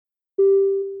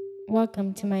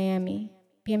Welcome to Miami.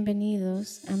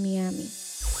 Bienvenidos a Miami.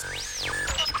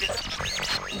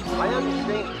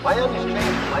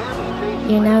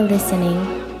 You're now listening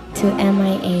to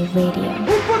MIA Radio.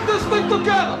 Who put this thing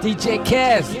together? DJ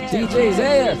Cass, DJ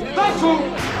Zaya. That's who.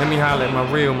 Let me holler at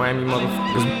my real Miami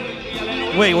motherfuckers.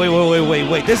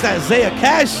 Wait. This that Zaya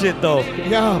Cash shit though.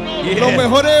 Lo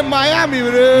mejor en Miami,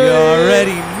 bro. You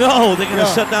already know they're gonna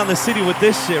shut down the city with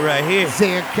this shit right here.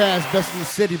 Zaya Cash, best in the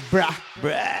city, bruh.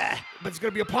 Bruh. But it's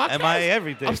gonna be a podcast. MIA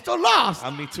everything. I'm still lost.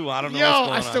 Me too. I don't know Yo, what's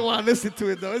going I still want to listen to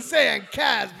it though. It's Zaya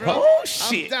Cash, bro. Oh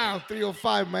shit. I'm down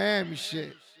 305 Miami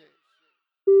shit.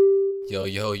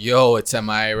 Yo, it's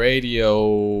MI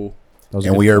Radio.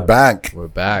 And we are back. We're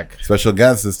back. Special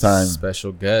guest this time.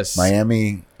 Special guest.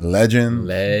 Miami legend.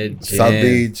 Legend. South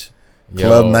Beach. Yo.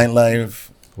 Club nightlife.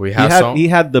 We have He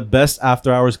had the best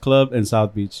after hours club in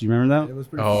South Beach. You remember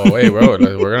that? Oh, wait, bro. We're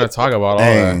going to talk about all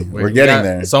Hey, that. we're getting got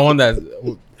there. Someone that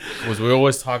we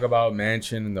always talk about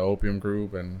Mansion and the Opium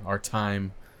Group and our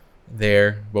time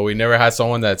there, but we never had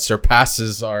someone that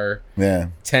surpasses our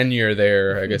tenure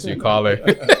there, I guess you call it.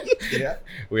 Yeah.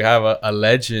 We have a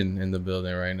legend in the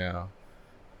building right now.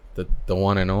 The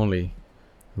one and only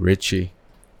Richie.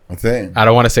 That's it. I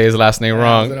don't want to say his last name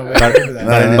wrong.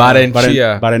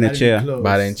 Barrenechea.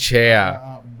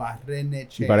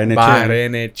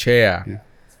 Barrenechea.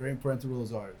 It's very important to rule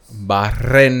those R's.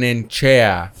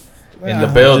 Barrenechea. In the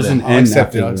There's building. an N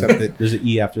accept it, after I'll accept it. There's an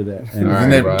E after that. All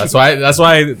right, bro. That's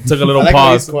why I took a little I like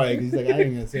how he's pause. quiet. He's like, I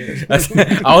ain't gonna say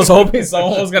it. I was hoping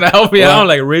someone was gonna help me out.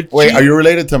 Like Richie. Wait, are you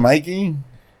related to Mikey?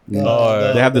 They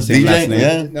have the same DJ? last name.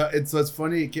 Yeah. No, it's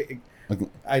funny.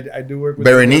 I do work with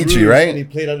Berenice, Rouge, right? And he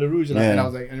played at La Rouge, and Yeah. I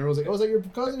was like, and everyone was like, I was like, your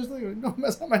cousin is like, no,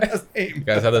 that's not my last name. You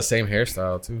guys have the same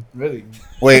hairstyle too. Really?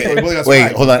 Wait, We both got wait,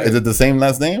 swag. hold on. Is it the same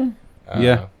last name?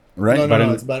 Yeah. Right?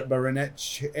 No, it's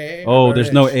Barenech. Oh,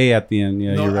 there's no A at the end.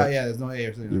 Yeah, No, you're right. yeah, there's no A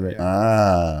or something. You're right. Yeah.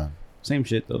 Ah, Same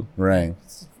shit though. right.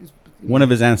 One of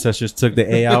his ancestors took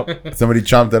the A out. Somebody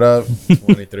chomped it up.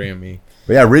 23 and me.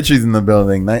 But yeah, Richie's in the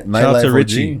building. out Nightlife to OG.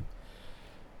 Richie.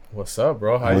 What's up,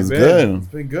 bro? How It you was been? good. It's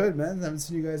been good, man. I haven't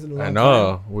seen you guys in a long I time.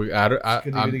 know. good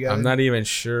to be together. I'm not even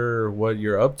sure what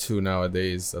you're up to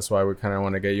nowadays. That's why we kind of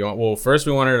want to get you on. Well, first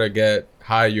we wanted to get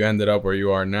how you ended up where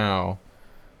you are now,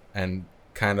 and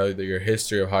kind of your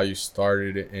history of how you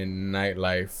started in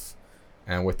nightlife,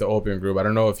 and with the Opium Group. I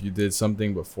don't know if you did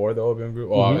something before the Opium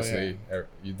Group. Well, obviously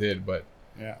you did, but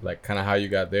like kind of how you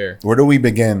got there. Where do we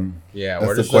begin? Yeah, That's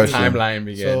where the does the question. timeline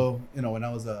begin? So, when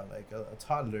I was a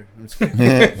toddler, I'm just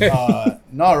kidding.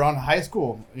 Around high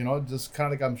school, just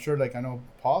kind of like, I'm sure, like, I know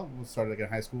Paul started like in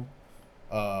high school,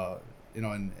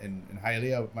 in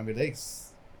Hialeah, Miami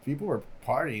Lakes, people were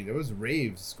partying. There was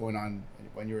raves going on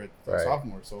when you were a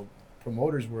sophomore. So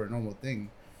promoters were a normal thing.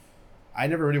 I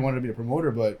never really wanted to be a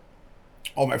promoter, but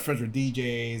all my friends were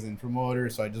DJs and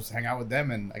promoters, so I just hang out with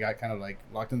them, and I got kind of like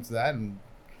locked into that. And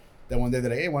then one day they're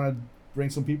like, hey, want to bring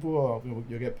some people?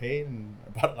 You'll get paid. And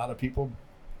I brought a lot of people,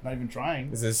 not even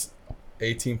trying. Is this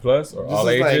 18 plus or This all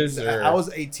is ages? like, Or? I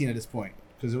was 18 at this point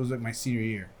because it was like my senior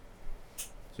year.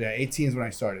 So yeah, 18 is when I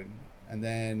started. And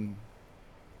then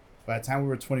by the time we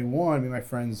were 21, me and my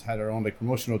friends had our own like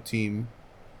promotional team.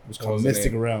 It was What called was the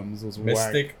Mystic name? Realms. It was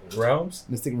Mystic Realms?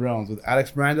 Mystic Realms with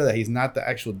Alex Miranda. That he's not the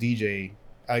actual DJ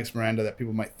Alex Miranda that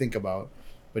people might think about,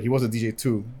 but he was a DJ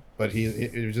too. But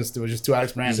it was just two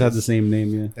Alex Mirandas. Just had the same name,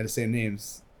 yeah. They had the same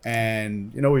names.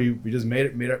 And we just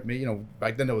made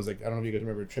back then there was like, I don't know if you guys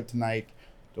remember Trip Tonight,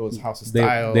 there was House of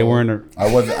Style. They weren't.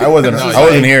 I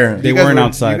wasn't here. They weren't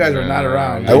outside. You guys were not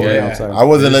around. I, weren't outside. I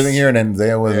wasn't living here, and then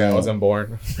Zaya wasn't. Yeah, I wasn't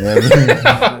born. Yeah.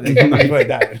 Like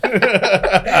that.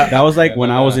 That was like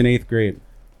when I was in 8th grade.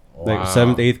 Like Wow.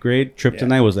 7th, 8th grade. Trip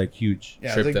Tonight was like huge.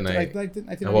 Yeah, it was Trip like, Tonight. like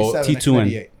Well, 1997, T2N.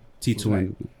 1998.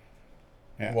 T2N.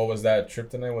 Yeah. What was that? Trip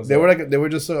Tonight? Was They that? were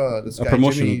just this A guy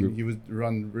promotional Jimmy. group. He would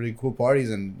run really cool parties,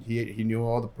 and he knew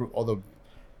all the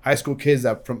high school kids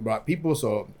that brought people.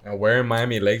 So And where in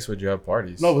Miami Lakes would you have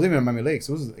parties? no, it wasn't even in Miami Lakes.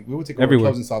 It was like, we would take over Everywhere.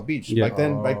 clubs in South Beach. Yeah. Back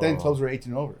then Oh. clubs were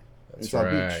 18 and over. That's in South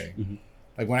right. Beach.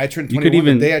 Like when I turned You 21, could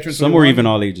even. the day I turned Some 21, were even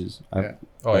all ages. Yeah.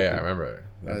 Oh yeah, I remember.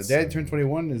 The day I turned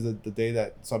 21 is the day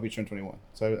that South Beach turned 21.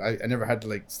 So I never had to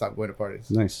like stop going to parties.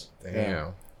 Nice. Damn.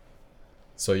 Yeah.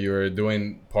 So you were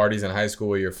doing parties in high school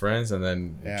with your friends, and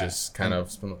then Yeah. just kind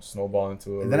of snowball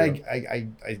into a. And then real-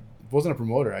 I wasn't a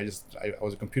promoter. I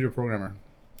was a computer programmer,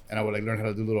 and I would like learn how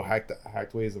to do little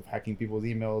hacked ways of hacking people's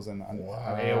emails and on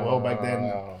AOL back then.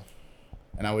 Wow.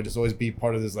 And I would just always be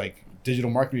part of this like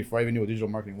digital marketing before I even knew what digital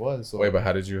marketing was. So Wait, but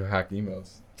how did you hack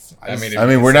emails? I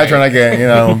mean, we're not trying to get,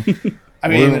 I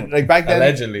mean, like back then,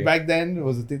 Allegedly. back then it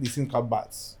was these things called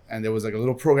bots, and there was like a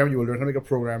little program. You would learn how to make a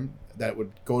program that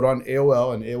would go on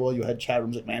AOL, and AOL you had chat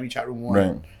rooms like Miami Chat Room 1.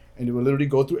 Right. And you would literally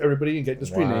go through everybody and get the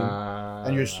screen name.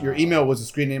 And your email was the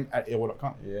screen name at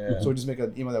AOL.com. Yeah. So we just make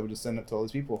an email that would just send it to all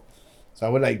these people. So I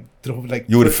would like throw like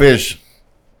You would fish.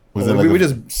 Was it we like would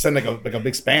just send like a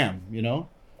big spam, you know?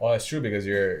 Oh, that's true because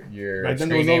your Right then,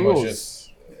 there screen was no name was rules.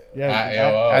 just Yeah, at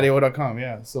AOL. at AOL.com.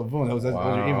 Yeah. So boom, that was your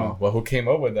email. Well, who came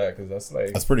up with that? Because that's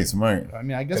like That's pretty smart. I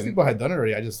mean, I guess people had done it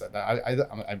already.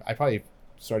 I probably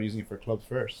started using it for clubs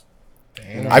first.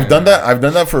 damn. I've done that. I've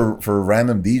done that for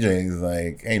random DJs.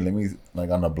 Like, hey, let me like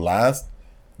on a blast,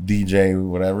 DJ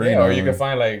whatever. Yeah, you know? or you can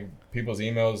find like people's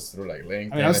emails through like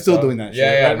LinkedIn. I mean, I'm and still stuff. doing that.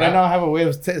 Yeah, shit. yeah. Right now, I have a way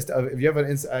of test. If you have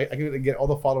an, I can get all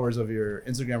the followers of your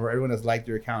Instagram where everyone has liked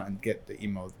your account and get the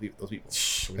email of those people.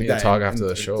 We need to talk after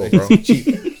the show, it's bro. cheap.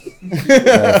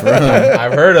 Yeah, for real.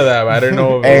 I've heard of that, but I didn't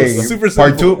know. If Hey, it was super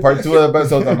part simple. two of the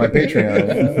episodes on my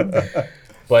Patreon.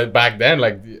 But back then,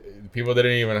 like people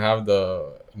didn't even have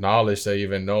the knowledge to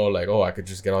even know, like, oh, I could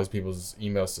just get all these people's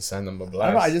emails to send them a I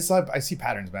blast. don't know. I see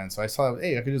patterns, man. So I saw,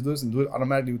 hey, I could just do this and do it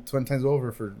automatically 20 times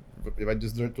over for if I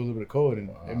just learned a little bit of code, and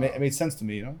it made sense to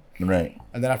me, you know. Right.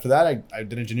 And then after that, I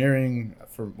did engineering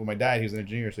with my dad. He was an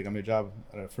engineer, so he got me a job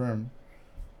at a firm.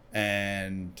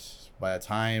 And by the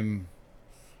time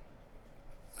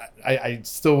I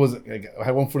still was like, I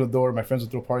had one foot in the door. My friends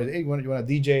would throw parties. Hey, you want to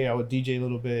DJ? I would DJ a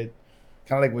little bit,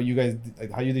 kind of like what you guys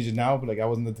like how you DJ now. But like I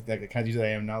wasn't the kind of DJ I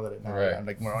am now. Right. I'm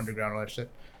like more underground and all that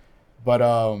shit. But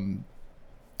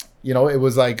you know, it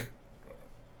was like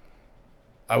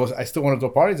I still wanted to throw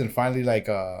parties, and finally like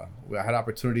I had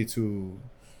opportunity to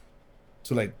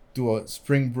like do a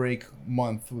spring break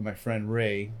month with my friend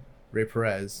Ray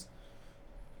Perez,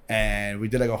 and we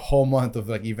did like a whole month of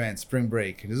like events, spring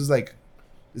break. And this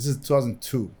is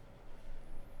 2002,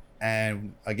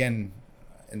 and again,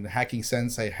 in the hacking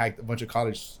sense, I hacked a bunch of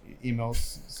college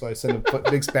emails. So I sent a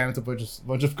big spam to a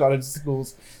bunch of college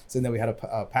schools, saying that we had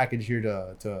a package here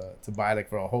to buy like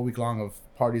for a whole week long of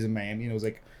parties in Miami. And it was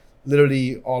like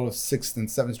literally all of 6th and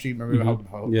 7th Street. Remember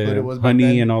how Yeah, hood it was back Honey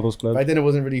then? and all those clubs. Back then it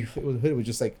wasn't really hood. It was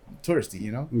just like touristy,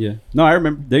 you know. Yeah. No, I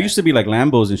remember there used to be like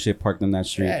Lambos and shit parked on that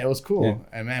street. Yeah, it was cool. Yeah.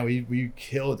 And man, we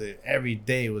killed it. Every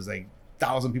day was like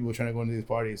 1,000 people trying to go into these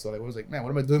parties. So like, I was like, man, what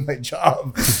am I doing my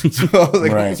job? So I was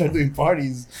like, I started doing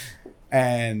parties,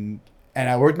 and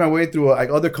I worked my way through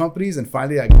like other companies, and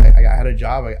finally I had a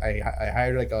job. I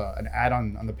hired like an ad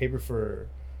on the paper for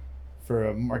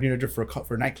a marketing director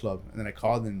for a nightclub, and then I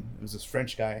called, and it was this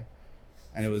French guy,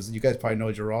 and it was, you guys probably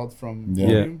know Gerald from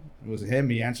Volume. It was him.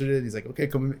 He answered it. He's like, okay,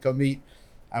 come meet.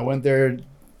 I went there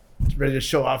ready to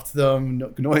show off to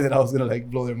them, knowing that I was gonna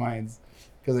like blow their minds.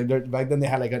 Because back then they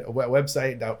had like a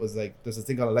website that was like, there's a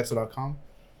thing called Alexa.com,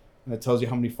 and it tells you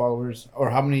how many followers or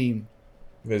how many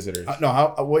visitors.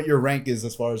 What your rank is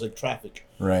as far as like traffic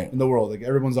Right. in the world. Like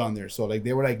everyone's on there. So like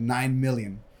they were like 9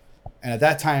 million, and at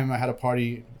that time I had a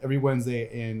party every Wednesday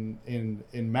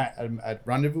at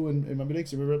Rendezvous in Miami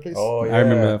Lakes. You remember that place? Oh yeah, I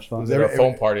remember that There spot. was a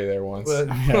phone party there once. Well,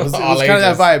 yeah, it was All kind of that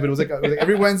ages. vibe. But it was like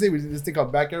every Wednesday we did this thing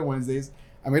called Backyard Wednesdays.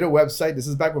 I made a website. This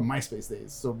is back with MySpace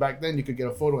days. So back then you could get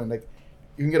a photo and like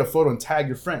you can get a photo and tag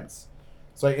your friends.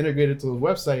 So I integrated to the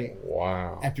website,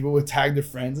 Wow. and people would tag their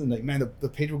friends, and like, man, the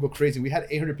page would go crazy. We had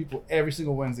 800 people every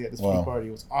single Wednesday at this free party.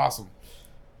 It was awesome.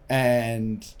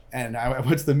 And I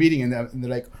went to the meeting, and they're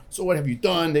like, so what have you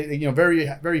done? They very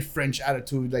very French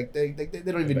attitude. Like they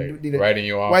don't even Like, need it. writing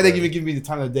you off. Why they or- even give me the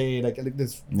time of the day? Like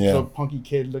this little punky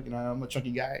kid looking. I'm a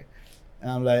chunky guy, and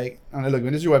I'm like, look,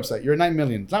 man, this is your website. You're 9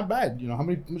 million. It's not bad. You know how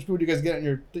much people do you guys get on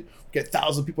your? Get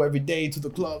 1,000 people every day to the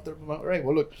club. All right.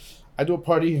 Well, look, I do a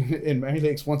party in Miami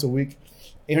Lakes once a week.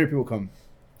 800 people come.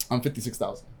 I'm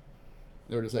 56,000.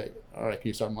 They were just like, all right, can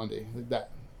you start Monday? Like that.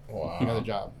 Wow. You got a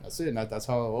job. That's it. And that's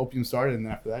how Opium started. And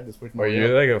then after that, just worked my Were way you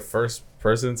up. like a first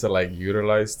person to like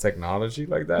utilize technology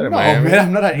like that in No, Miami? man,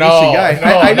 I'm not an no, Asian guy.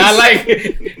 No, I not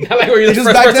like where you're the Just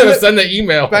first back person then- to send the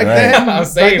email. Back I'm then,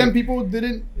 saying people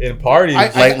didn't. in parties.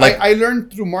 I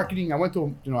learned through marketing. I went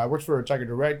to, I worked for Tiger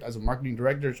Direct as a marketing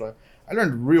director. So I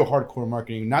learned real hardcore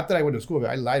marketing. Not that I went to school, but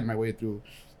I lied my way through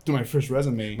my first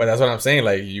resume. But that's what I'm saying.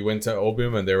 Like you went to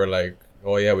Opium and they were like,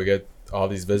 oh yeah, we get all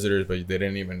these visitors, but they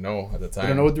didn't even know at the time. They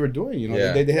don't know what they were doing.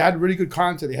 Yeah. They had really good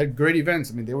content. They had great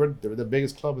events. I mean, they were the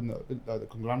biggest club in the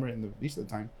conglomerate in the East at the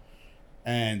time,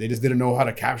 and they just didn't know how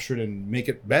to capture it and make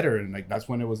it better. And like that's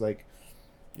when it was like,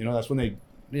 that's when they.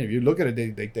 If you look at it,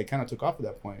 they kind of took off at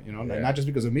that point. Like, not just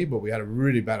because of me, but we had a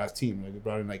really badass team. Like we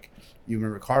brought in you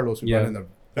remember Carlos? We brought in the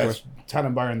best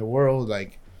talent buyer in the world.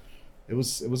 Like it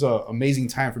was an amazing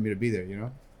time for me to be there.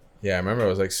 Yeah, I remember it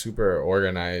was like super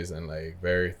organized and like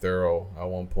very thorough at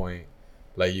one point.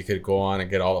 Like you could go on and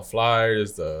get all the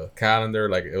flyers, the calendar.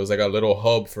 Like it was like a little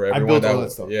hub for I everyone. built all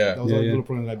that stuff. Yeah. That was a little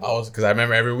program that I built. Because I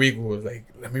remember every week we was like,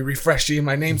 let me refresh you.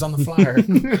 My name's on the flyer.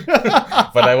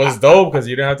 But that was dope because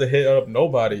you didn't have to hit up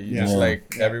nobody. You just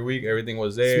like every week everything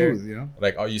was there. Smooth, you know.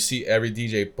 Like you see every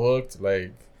DJ booked.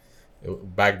 Like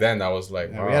back then that was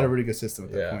like Yeah, wow. we had a really good system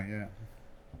at that point. Yeah.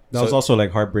 That was also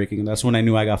like heartbreaking. That's when I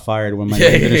knew I got fired when my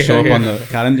name didn't show up on the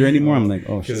calendar anymore. I'm like,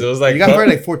 oh shit. Because it was like You got fired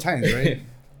like 4 times, right?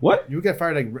 What? You would get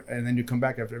fired like, and then you come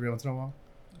back after every once in a while.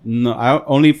 No, I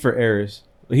only for errors.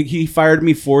 He fired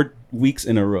me 4 weeks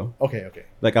in a row. Okay.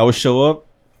 Like I would show up,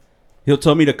 he'll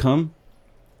tell me to come,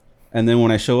 and then when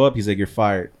I show up, he's like, "You're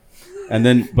fired," and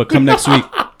then but come next week,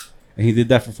 and he did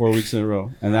that for 4 weeks in a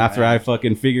row. And after I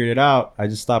fucking figured it out, I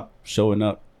just stopped showing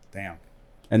up. Damn.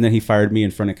 And then he fired me in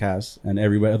front of Cass and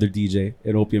every other DJ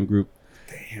in Opium Group.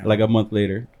 Damn. Like a month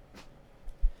later.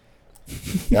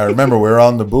 I remember we were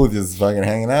on the booth just fucking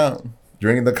hanging out,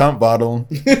 drinking the comp bottle,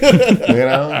 you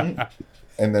know,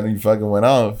 and then he fucking went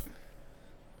off.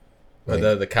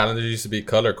 But the calendar used to be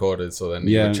color coded, so then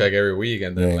you would check every week,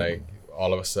 and then like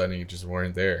all of a sudden you just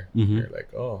weren't there. You're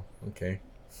like, oh, okay.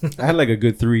 I had like a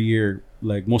good 3-year,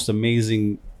 like most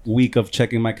amazing week of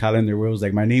checking my calendar where it was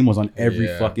like my name was on every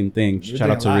fucking thing. You're Shout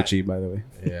out to doing a lot. Richie, by the way.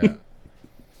 Yeah.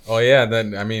 Oh yeah.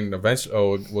 Then I mean,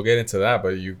 eventually, we'll get into that.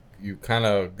 But you kind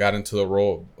of got into the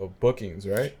role of bookings,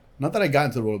 right? Not that I got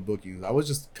into the role of bookings. I was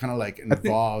just kind of like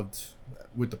involved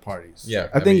with the parties. Yeah.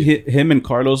 I think him and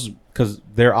Carlos, because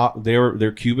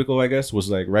their cubicle, I guess, was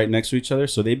like right next to each other,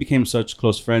 so they became such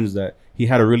close friends that he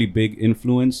had a really big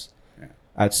influence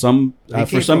at some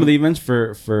for some of the events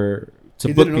to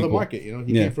he book didn't know the people. market, you know.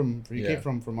 He came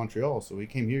from Montreal, so he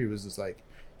came here. He was just like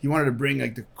he wanted to bring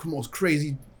like the most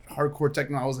crazy hardcore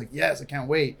techno. I was like, yes, I can't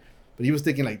wait. But he was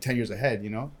thinking like 10 years ahead, you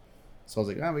know. So I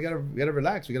was like, we gotta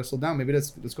relax, we gotta slow down. Maybe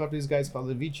let's go after these guys called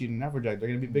the Avicii and Afrojack. They're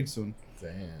gonna be big soon.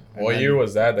 Damn. What year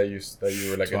was that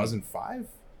you were like 2005?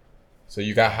 So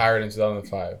you got hired in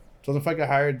 2005. 2005 got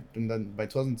hired, and then by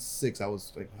 2006 I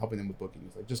was like helping them with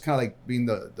bookings, like just kind of like being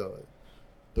the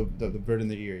bird in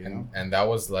the ear, you know. And that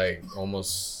was like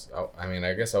almost. I mean,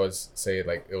 I guess I would say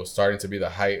like it was starting to be the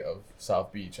height of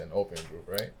South Beach and Opium Group,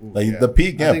 right? Ooh, Like the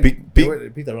peak, I think peak. they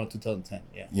peaked around 2010.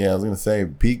 Yeah, I was gonna say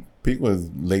peak was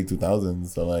late 2000s,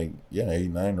 so like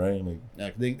 89, right? Like Yeah,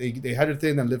 they had their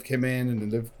thing. Then Liv came in, and then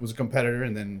Liv was a competitor,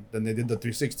 and then they did the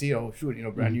 360. Oh shoot, you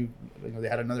know, brand new. You know, they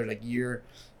had another like year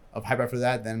of hype after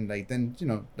that. Then you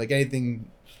know, like anything,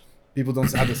 people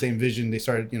don't have the same vision. They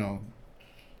started, you know,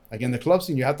 like in the club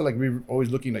scene, you have to like always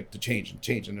looking like to change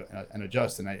and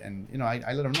adjust. And you know,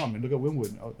 I let them know. I mean, look at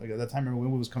Winwood. Like at that time, remember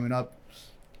Winwood was coming up,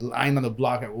 lying on the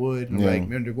block at Wood. And I'm like,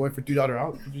 man, they're going for $3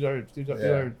 out,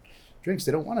 $3 drinks.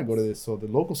 They don't want to go to this, so the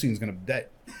local scene is gonna be dead.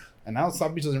 And now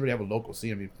South Beach doesn't really have a local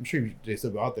scene. I mean, I'm sure they still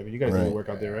go out there, but you guys don't work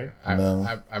out there, right?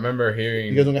 I remember hearing.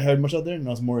 You guys don't have much out there.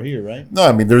 No, it's more here, right? no,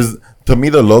 I mean to me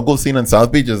the local scene in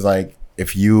South Beach is like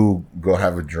if you go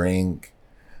have a drink.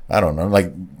 I don't know,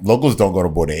 like locals don't go to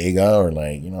Bodega or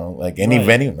like, you know, like any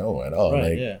venue, no at all.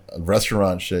 Right, like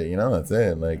restaurant shit, you know, that's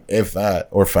it. Like if that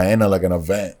or Faena, like an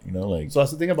event, you know, like So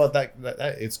that's the thing about that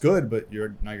it's good, but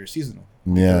you're seasonal.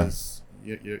 yeah. Because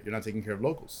you're not taking care of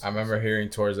locals. I remember hearing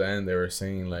towards the end they were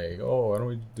saying like, oh, why don't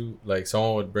we do like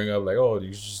someone would bring up like, oh,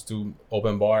 you should just do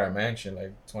open bar at Mansion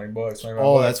like $20, $25.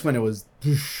 Oh, that's when it was.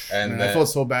 And Man, I then- felt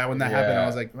so bad when that happened. I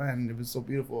was like, man, it was so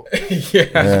beautiful.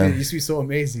 yeah. It used to be so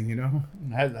amazing, you know.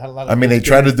 I had a lot of I mean they good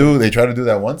tried to experiences. do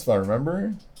that once, if I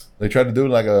remember. They tried to do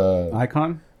like a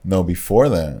Icon? no before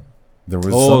that. There was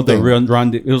The something real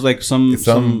Ronde. It was like some with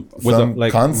some a,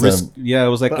 like concept. yeah, it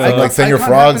was like But like Senior Icon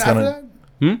Frogs happened kinda- after that?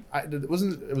 Hmm? It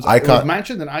was Icon-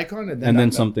 Mansion, then Icon, and then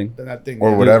that, something. then that thing.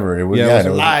 or yeah. whatever. It was Yeah, it yeah, was it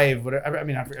was Live, whatever. I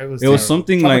mean, it was. It was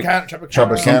something like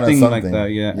Tropicana something like something. that,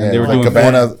 yeah. And Yeah, they were like doing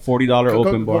Cabana- $40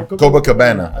 open bar.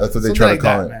 Copacabana. That's what they Something try to like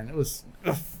call that, it. man. It was.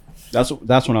 That's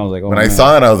when I was like, oh, When I man.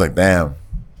 saw it, I was like, damn.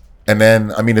 And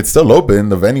then, I mean, it's still open.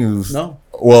 The venues. No.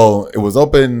 Well, it was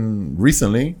open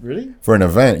recently Really? for an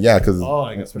event. Yeah, because Oh,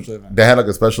 like a special event. they had like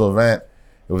a special event.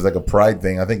 It was like a Pride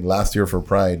thing. I think last year for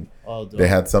Pride, Oh, dope. they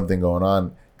had something going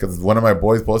on. Because one of my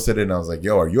boys posted it, and I was like,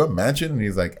 yo, are you at Mansion? And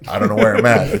he's like, I don't know where I'm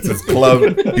at. It's his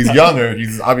club. He's younger.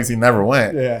 He's obviously never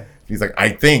went. Yeah. He's like, I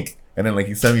think. And then, like,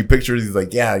 he sent me pictures. He's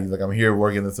like, yeah. He's like, I'm here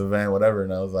working this event, whatever.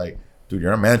 And I was like, dude,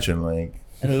 you're at Mansion. Like,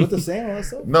 And it looked the same, all that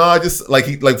stuff. no, I just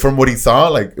like from what he saw,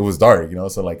 like it was dark, you know.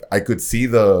 So like I could see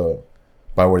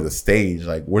by where the stage,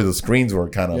 like where the screens were,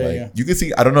 kind of Yeah, like yeah. you could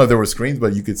see. I don't know if there were screens,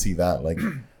 but you could see that like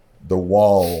the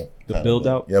wall, The kinda, build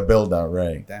like- out? yeah, build out,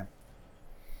 right? Damn.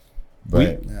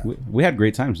 But we had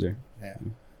great times there. Yeah.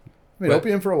 I mean, But-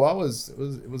 Opium for a while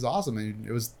was awesome. I mean,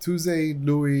 it was Tuesday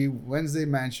Louis, Wednesday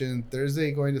Mansion,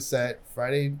 Thursday going to set,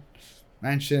 Friday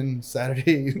Mansion,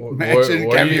 Saturday Mansion what do you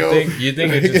cameo. think? You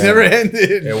think it Like, just never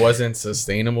ended? it wasn't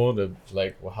sustainable to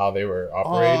like how they were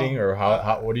operating, or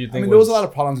how what do you I think? mean, there was a lot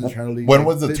of problems internally. When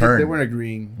was the they, turn? They weren't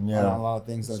agreeing Yeah. on a lot of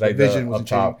things. It's Like like the the vision up wasn't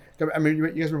top. changing. I mean, you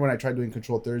guys remember when I tried doing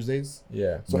Control Thursdays?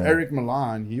 Yeah. So Yeah. Eric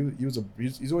Milan,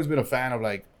 he's always been a fan of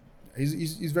like,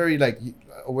 he's very like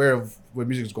aware of where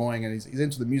music's going, and he's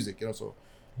into the music, you know. So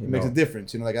it makes a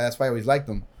difference, you know. Like that's why I always liked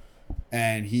him.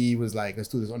 And he was like, let's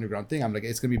do this underground thing. I'm like,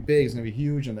 it's gonna be big, it's gonna be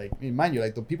huge, and like, I mean, mind you,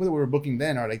 like the people that we were booking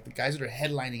then are like the guys that are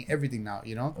headlining everything now,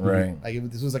 you know. Right. Like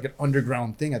this was like an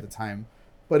underground thing at the time,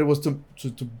 but it was to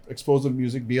expose the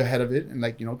music, be ahead of it, and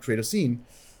like, you know, create a scene.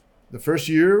 The first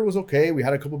year was okay. We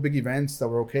had a couple big events that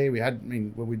were okay. We had, I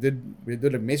mean, when we did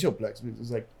like Maceo-plex. It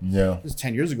was like, Yeah. this is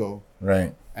 10 years ago,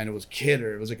 Right. and it was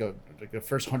killer. It was like the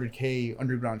first 100K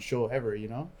underground show ever, you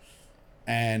know.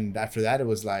 And after that, it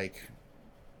was like,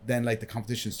 then like the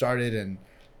competition started, and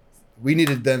we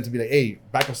needed them to be like, hey,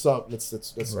 back us up. Let's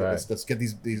get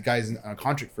these guys on a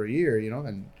contract for a year, you know.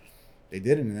 And they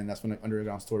didn't, and then that's when the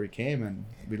underground story came, and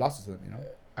we lost it to them, you know.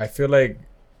 I feel like,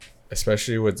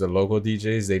 especially with the local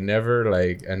DJs, they never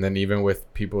like, and then even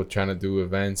with people trying to do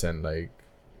events and like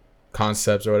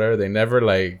concepts or whatever, they never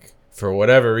like, for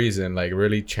whatever reason, like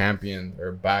really championed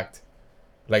or backed.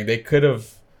 Like they could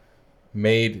have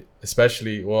made,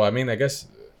 especially, well, I mean, I guess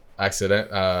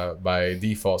by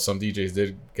default, some DJs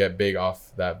did get big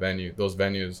off those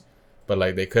venues, but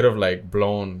like they could have like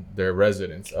blown their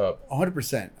residents up.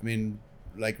 100%. I mean,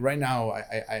 like right now,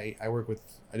 I work with,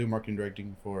 I do marketing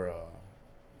directing for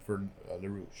Le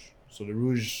Rouge. So Le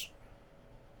Rouge,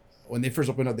 when they first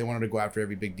opened up, they wanted to go after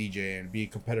every big DJ and be a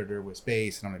competitor with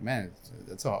Space. And I'm like, man,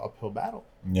 that's an uphill battle.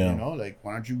 Yeah. You know, like,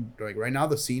 why don't you, like, right now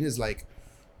the scene is like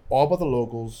all about the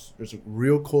locals. There's a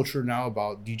real culture now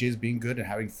about DJs being good and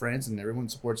having friends, and everyone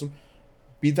supports them.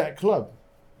 Be that club.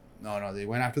 No, they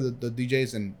went after the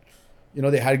DJs, and you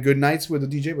know, they had good nights with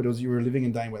the DJ, but it was, you were living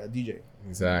and dying by that DJ.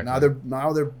 Exactly.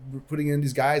 Now they're putting in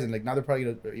these guys, and like now they're probably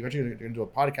eventually gonna do a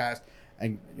podcast,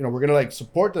 and you know, we're gonna like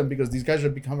support them because these guys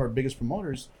have become our biggest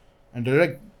promoters, and they're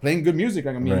like playing good music.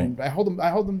 Like, I mean, Right. I hold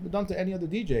them down to any other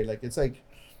DJ. Like, it's like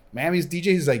Miami's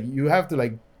DJs, like, you have to,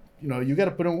 like, you know, you got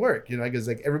to put in work, you know, because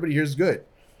like everybody here is good,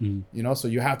 Mhm. you know, so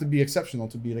you have to be exceptional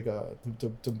to be like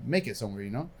to make it somewhere, you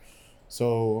know.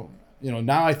 So, you know,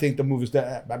 now I think the move is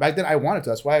that back then I wanted to.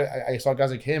 That's why I saw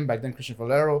guys like him back then, Christian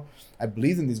Valero. I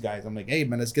believed in these guys. I'm like, hey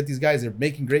man, let's get these guys. They're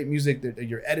making great music.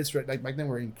 Your edits, like back then,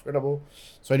 were incredible.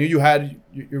 So I knew you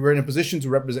were in a position to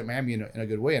represent Miami in a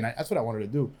good way, and that's what I wanted to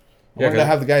do. I wanted to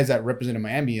have the guys that represented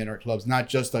Miami in our clubs, not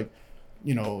just like,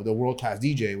 you know, the world class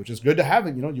DJ, which is good to have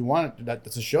it. You know, you want it,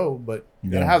 that's a show, but you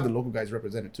gotta have the local guys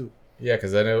represented too. Yeah,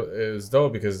 because then it was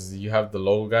dope because you have the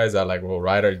local guys that like will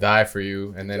ride or die for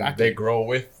you, and then Exactly. they grow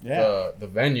with the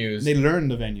venues. And they learn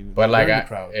the venue, But they like, learn the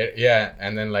crowd.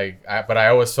 and then like, but I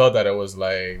always felt that it was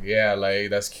like, yeah,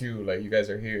 like that's cute, like you guys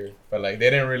are here, but like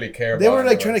they didn't really care. They about were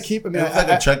like the trying to rest. keep. I It mean, was like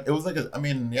a check. It was like a. I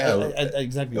mean, yeah.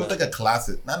 exactly. It was like a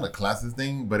classes, not a classes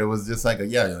thing, but it was just like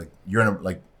like you're in a,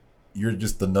 like you're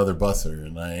just another busser,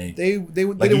 and like They Like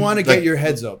didn't you- want to like- get your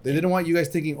heads up. They didn't want you guys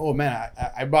thinking, oh man,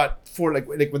 I bought four, like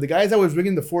with the guys that was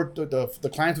bringing the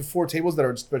clients with 4 tables that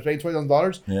are paying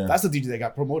 $20,000. Yeah. That's the DJ that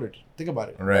got promoted. Think about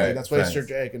it. Right, Like, that's why facts. Sir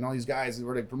Jake and all these guys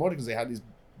were like promoted because they had these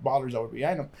ballers that were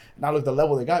behind them. Now look at the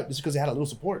level they got just because they had a little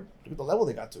support. Look at the level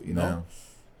they got to, you know. Yeah.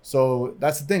 So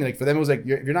that's the thing. Like for them, it was like, if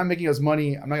you're not making us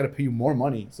money, I'm not gonna pay you more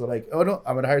money. So like, oh no,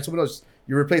 I'm gonna hire someone else.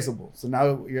 You're replaceable. So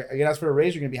now you're gonna ask for a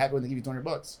raise. You're gonna be happy when they give you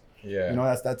 $200. Yeah, You know,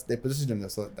 that's they positioned them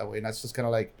that way, and that's just kind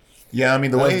of like, Yeah, I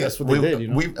mean the That's- way that's what they did, you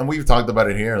know? we've talked about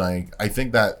it here. Like I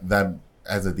think that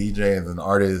as a DJ, as an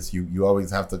artist, you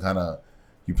always have to kind of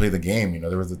you play the game. You know,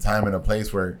 there was a time and a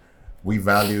place where we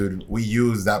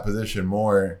used that position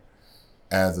more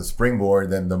as a springboard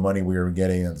than the money we were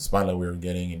getting and the spotlight we were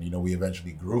getting, and you know we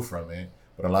eventually grew from it.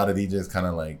 But a lot of DJs kind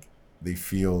of like they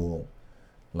feel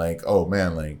like, oh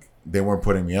man, like they weren't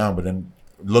putting me on, but then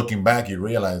looking back, you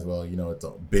realize, well, you know, it's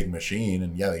a big machine,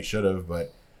 and yeah, they should have,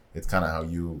 but it's kind of how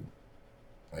you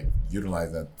like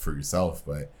utilize that for yourself.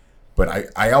 But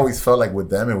I always felt like with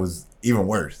them it was even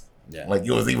worse. Yeah. Like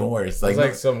it was even worse. it's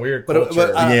like some weird but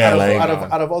culture. Yeah,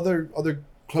 out of other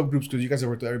club groups, because you guys have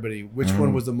worked with everybody, which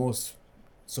one was the most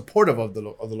supportive of the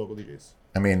local DJs?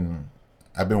 I mean,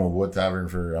 I've been with Wood Tavern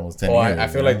for almost 10 Oh, years. I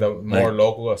feel you like know? the more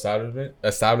local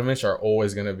establishments are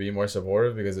always gonna be more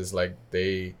supportive because it's like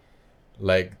they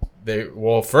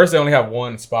first they only have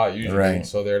one spot usually, Right.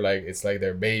 so they're like it's like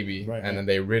their baby, Right, and then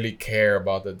they really care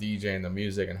about the DJ and the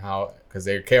music and how because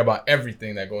they care about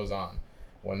everything that goes on,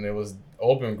 when it was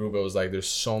open group, it was like there's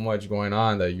so much going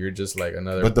on that you're just like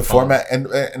another. But the punk. format and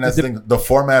that's the thing, the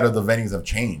format of the venues have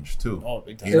changed too. Oh,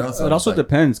 big time. You know, It, so it also it's like-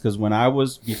 depends because when I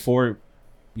was before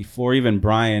even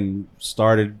Brian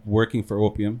started working for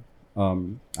Opium,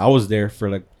 I was there for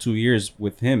like 2 years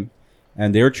with him,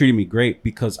 and they were treating me great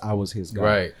because I was his guy.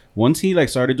 Right. Once he like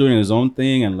started doing his own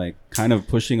thing and like kind of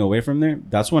pushing away from there,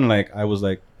 that's when like I was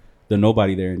like the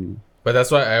nobody there anymore. But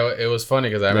that's why it was funny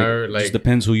because I remember it like just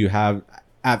depends who you have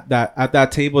at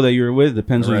that table that you were with.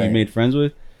 Depends who you Right. made friends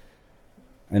with.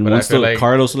 And But I once feel the like-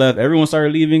 Carlos left, everyone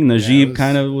started leaving. it Najib was-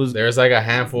 kind of was. there's like a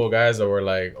handful of guys that were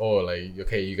like, oh, like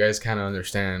okay, you guys kind of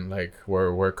understand like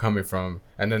where we're coming from,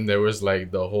 and then there was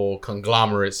like the whole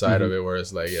conglomerate side of it where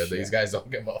it's like, yeah, these guys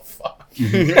don't give a fuck.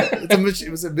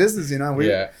 It was a business, you know.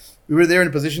 Yeah. We were there in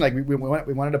a position like we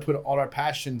wanted to put all our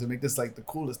passion to make this like the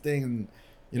coolest thing, and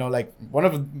you know, like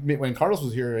when Carlos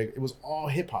was here, like, it was all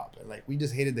hip hop, and like we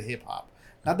just hated the hip hop.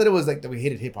 Not that it was like that we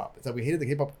hated hip hop; it's that we hated the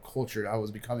hip hop culture I was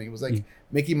becoming. It was like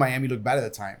making Miami look bad at the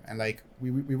time, and like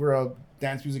we were a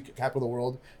dance music capital of the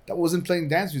world that wasn't playing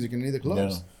dance music in any of the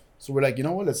clubs. Yeah. So we're like, you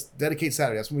know what? Let's dedicate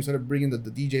Saturday. That's when we started bringing the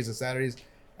DJs to Saturdays.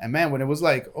 And man, when it was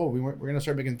like, oh, we're gonna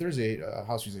start making Thursday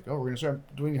house music. Oh, we're gonna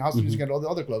start doing house music at all the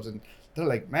other clubs. And they're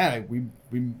like, man, like, we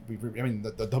I mean,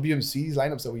 the WMC's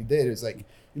lineups that we did is like, you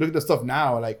look at the stuff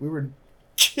now, like we were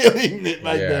killing it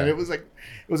back then. Yeah.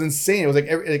 It was insane. It was like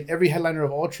every headliner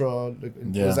of Ultra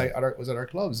Yeah. was like was at our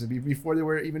clubs before they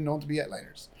were even known to be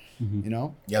headliners. You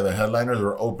know, Yeah, the headliners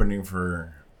were opening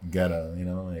for Guetta, you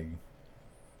know,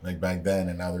 like back then,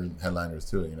 and now they're headliners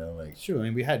too, you know, like sure. I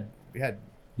mean, we had You guys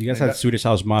Like had that- Swedish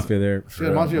House Mafia there, we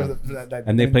had Montreal that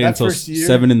and they played that until first year-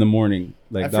 7 in the morning.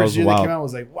 Like that that first was year they came wild. out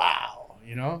was like, wow,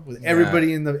 you know, with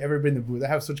everybody in the booth. I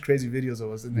have such crazy videos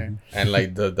of us in there. And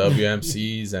like the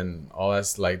WMCs and all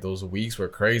that's like those weeks were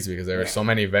crazy because there were so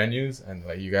many venues and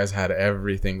like you guys had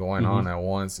everything going on at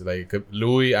once. Like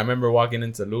Louis, I remember walking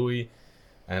into Louis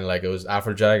and like it was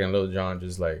Afrojack and Lil Jon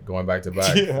just like going back to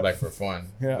back like for fun.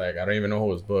 Yeah. Like I don't even know who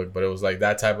was booked, but it was like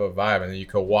that type of vibe. And then you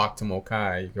could walk to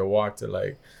Mokai, you could walk to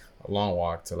like a long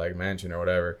walk to like Mansion or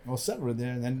whatever. Well, set were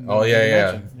there, and then Oh yeah,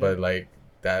 yeah. Mansion. But like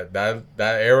that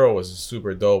era was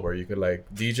super dope where you could like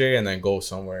DJ and then go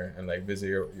somewhere and like visit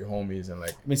your homies and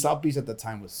like I mean, South Beach at the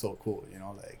time was so cool. You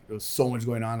know, like there was so much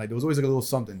going on. Like there was always like a little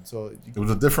something. So it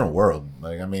was a different world.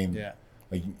 Like I mean, yeah,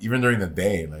 like even during the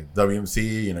day, like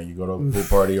WMC, you know, you go to a pool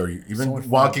party or you, even So much fun.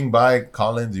 walking by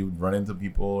Collins, you run into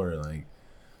people or like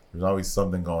there's always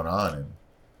something going on. And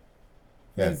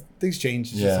yeah, things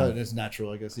change. It's Yeah. just how it's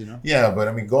natural, I guess. You know. yeah, but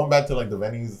I mean, going back to like the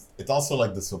venues, it's also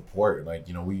like the support. Like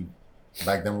you know, we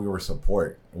back then we were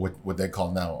support, what they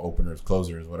call now openers,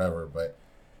 closers, whatever. But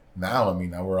now, I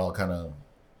mean, now we're all kind of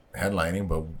headlining,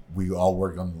 but we all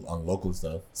work on local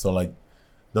stuff. So like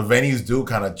the venues do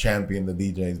kind of champion the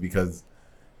DJs because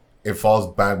it falls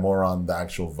back more on the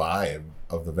actual vibe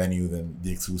of the venue than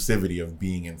the exclusivity of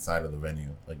being inside of the venue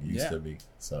like it used Yeah. to be.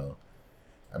 So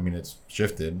I mean, it's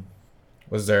shifted.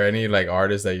 was there any like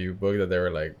artists that you booked that they were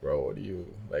like, bro, what do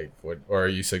you like, what, or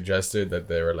you suggested that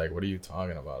they were like, what are you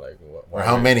talking about, like what, Or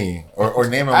how many? Or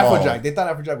name them all. Afrojack. They thought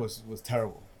Afrojack was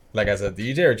terrible. like as a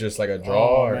DJ or just like a draw?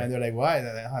 Oh, or, man, they're like, why?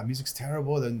 They're like, music's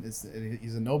terrible. Then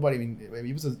he's a nobody. I mean,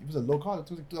 he was a low cost.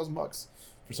 It was like $2,000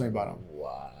 for something about him.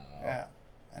 wow. Yeah,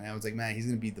 and I was like, man, he's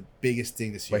gonna be the biggest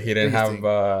thing this year. But he didn't Biggest have thing.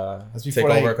 That's take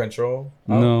before, over like- control.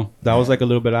 No, that was like a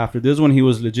little bit after. This one, he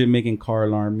was legit making car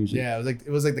alarm music. Yeah, it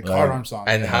was like the car alarm song.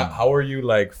 And Yeah. how are you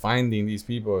like finding these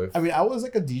people? If, I mean, I was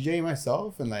like a DJ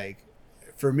myself, and like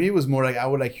for me, it was more like I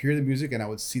would like hear the music and I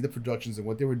would see the productions and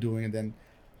what they were doing, and then,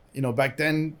 you know, back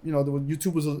then, you know,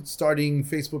 YouTube was starting,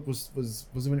 Facebook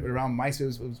wasn't even around,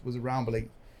 MySpace was around, but like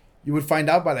you would find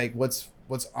out by like what's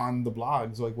on the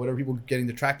blogs, like what are people getting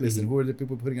the track list and who are the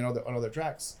people putting on other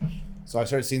tracks. So I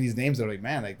started seeing these names that are like,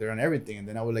 man, like they're on everything, and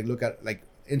then I would like look at like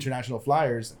international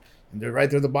flyers, and they're right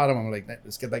there at the bottom. I'm like,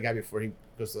 let's get that guy before he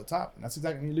goes to the top. And that's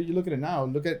exactly, you look at it now.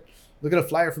 Look at a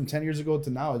flyer from 10 years ago to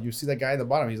now. You see that guy at the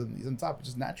bottom. He's on top. It's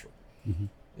just natural.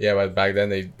 yeah, but back then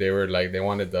they were like they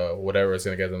wanted the whatever is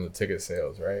gonna get them the ticket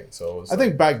sales, right? So it was I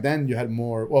think back then you had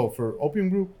more. Well, for Opium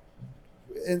Group,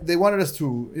 and they wanted us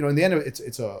to, you know, in the end,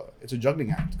 it's a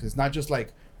juggling act, because it's not just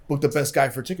like book the best guy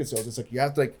for ticket sales. It's like you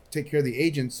have to like take care of the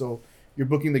agent. So you're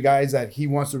booking the guys that he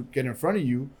wants to get in front of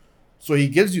you, so he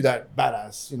gives you that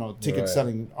badass, you know, ticket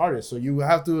selling artist. So you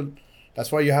have to. That's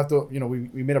why you have to. You know, we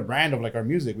made a brand of like our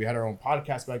music. We had our own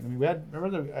podcast back then. We had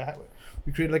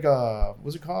we created like a,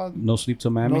 what's it called? No Sleep Till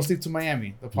Miami. No Sleep to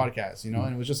Miami, the podcast, you know,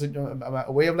 and it was just a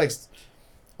way of like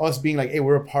us being like, hey,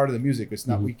 we're a part of the music. It's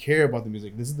not Mhm. we care about the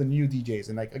music. This is the new DJs,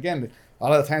 and like again, a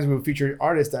lot of the times we would feature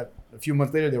artists that a few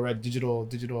months later they were at digital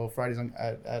Fridays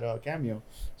at Cameo.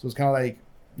 So it's kind of like,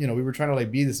 you know, we were trying to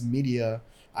like be this media.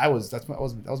 That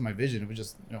was my vision. It was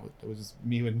just, you know, it was just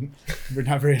me when we're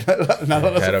not very not a lot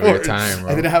of Ahead of your support. time,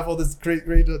 bro. I didn't have all this great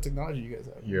technology you guys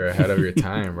have. You're ahead of your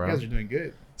time, You bro. guys are doing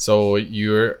good. So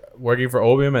you're working for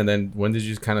Obium, and then when did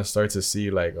you kind of start to see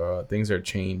like things are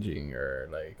changing or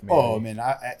like? Maybe... Oh man,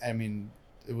 I mean,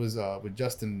 it was with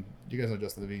Justin. You guys know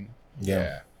Justin Levine,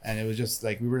 Yeah. and it was just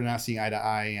like we were not seeing eye to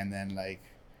eye, and then like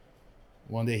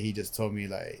one day he just told me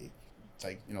like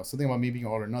you know, something about me being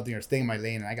all or nothing or staying in my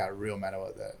lane, and I got real mad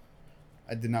about that.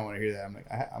 I did not want to hear that. I'm like,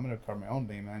 I'm gonna carve my own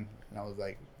lane, man. And I was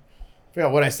like, I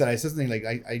forgot what I said. I said something like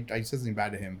I said something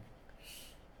bad to him,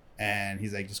 and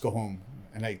he's like, just go home.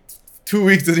 And like 2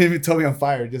 weeks didn't even tell me I'm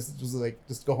fired. Just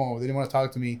go home. They didn't want to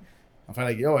talk to me. I'm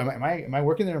finally like, yo, am I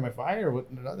working there? Am I fired or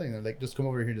what? Nothing. They're like, just come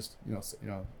over here. Just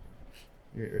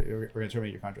we're gonna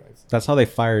terminate your contracts. That's how they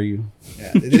fire you.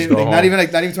 Yeah, they didn't, go like, home. not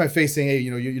even to my face saying, hey,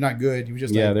 you know, you're not good. He was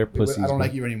just Yeah, like, they're pussies, I don't bro.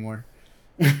 like you anymore.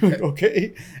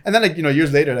 Okay, and then like, you know,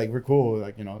 years later, like we're cool.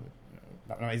 Like, you know,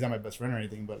 he's not my best friend or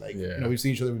anything, but like, Yeah. you know, we've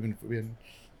seen each other. We've been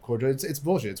cordial. It's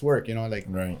bullshit. It's work. You know, like.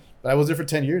 Right. But I was there for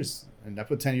 10 years, and I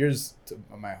put 10 years to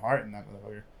my heart in that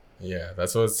motherfucker. Yeah,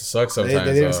 that's what sucks They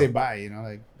sometimes. didn't say bye, you know,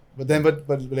 like. But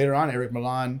later on, Eric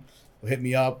Milan hit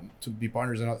me up to be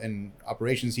partners in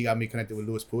operations. He got me connected with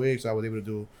Louis Puig, so I was able to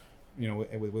do, you know,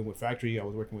 with Winwood Factory. I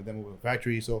was working with them with Winwood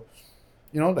Factory, so,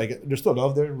 you know, like there's still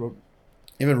love there.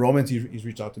 Even Romans, he's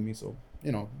reached out to me, so,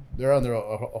 you know, they're under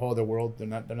a whole other world. They're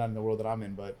not in the world that I'm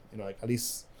in, but, you know, like at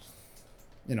least,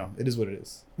 you know, it is what it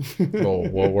is. Well,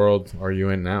 what world are you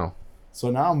in now? So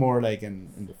now I'm more like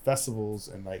in the festivals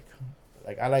and like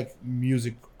I like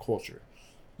music culture.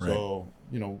 So,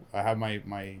 you know, I have my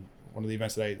one of the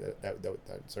events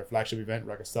that's our flagship event,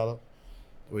 Rockastella,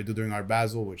 that we do during our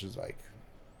Basel, which is like,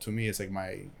 to me, it's like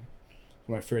one of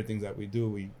my favorite things that we do.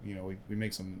 We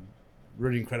make some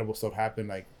really incredible stuff happen,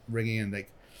 like bringing in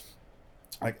like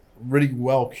really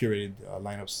well curated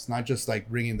lineups, not just like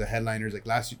bringing the headliners. Like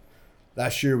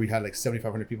last year we had like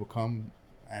 7,500 people come,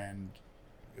 and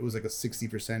it was like a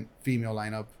 60% female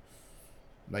lineup.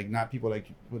 Like not people like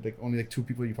with like only like 2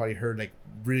 people you probably heard like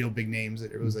real big names.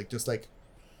 It was like just like,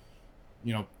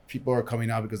 you know, people are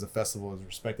coming out because the festival is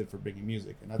respected for bringing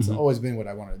music, and that's always been what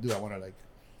I want to do. I want to like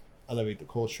elevate the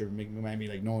culture, make Miami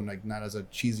like known like not as a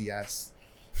cheesy ass,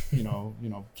 you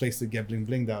know, place to get bling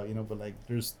blinged out, you know, but like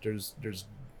there's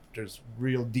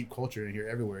real deep culture in here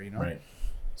everywhere, you know. Right.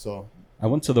 So I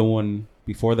went to the one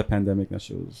before the pandemic. That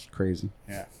shit was crazy.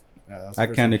 yeah, that was the I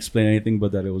first can't time. explain anything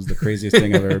but that it was the craziest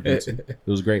thing I've ever been to. It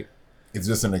was great. It's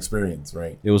just an experience,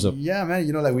 right? It was a Yeah, man.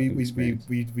 You know, like we experience.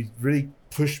 really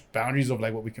push boundaries of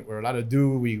like what we're allowed to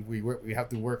do. We have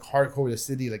to work hardcore with the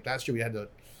city. Like last year, we had a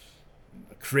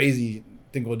crazy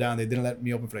thing go down. They didn't let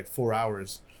me open for like 4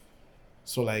 hours,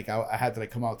 so like I had to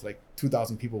like come out to like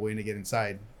 2,000 people waiting to get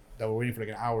inside that were waiting for like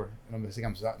an hour. And I'm just like,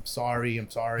 I'm sorry. I'm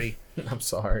sorry.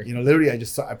 You know, literally, I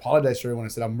apologized to everyone. I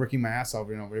said, I'm working my ass off.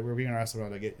 You know, we're working our ass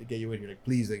off to get you in here. Like,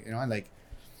 please, like, you know, and like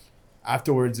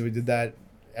afterwards we did that.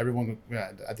 Everyone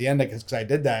at the end, like, because I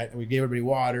did that, and we gave everybody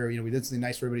water. You know, we did something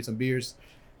nice for everybody, some beers,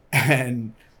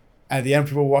 and at the end,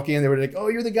 people walking in, they were like, "Oh,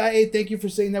 you're the guy. Hey, thank you for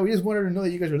saying that. We just wanted to know that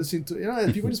you guys were listening to. You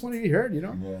know, people just wanted to be heard. You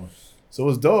know." Yeah. So it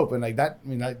was dope, and like that. I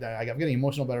mean, I'm getting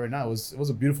emotional about it right now. It was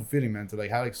a beautiful feeling, man. To like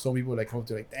have like so many people like come up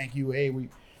to like, "Thank you. Hey, we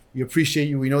appreciate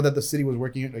you. We know that the city was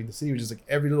working. Like the city was just like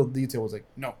every little detail was like,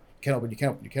 no, can't open. You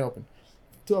can't open. You can't open.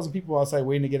 2,000 people outside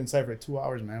waiting to get inside for like 2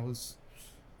 hours, man. It was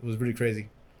really crazy.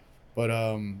 But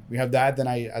we have that. Then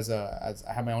I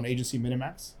have my own agency,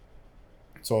 Minimax.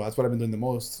 So that's what I've been doing the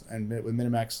most. And with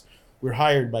Minimax, we're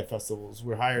hired by festivals.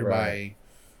 We're hired by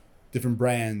different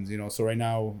brands. You know. So right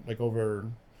now,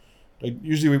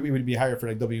 usually we would be hired for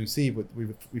like WMC, but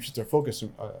we've shifted our focus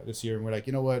this year, and we're like,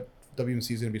 you know what,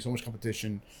 WMC is going to be so much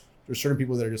competition. There's certain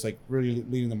people that are just like really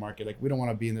leading the market. Like we don't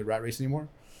want to be in the rat race anymore.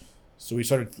 So we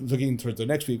started looking towards the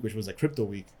next week, which was like Crypto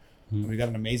Week. And we got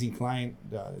an amazing client.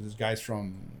 There's guys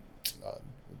from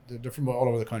they're from all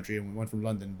over the country, and we went from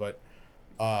London, but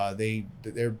they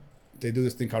do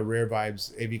this thing called Rare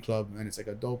Vibes AV Club, and it's like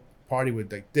a dope party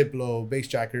with like Diplo,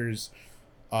 Bassjackers,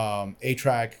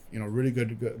 A-Track, you know, really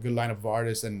good lineup of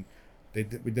artists, and we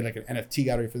did like an NFT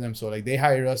gallery for them. So like they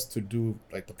hired us to do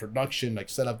like the production, like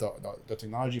set up the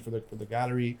technology for the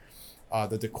gallery,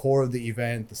 the decor of the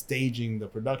event, the staging, the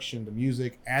production, the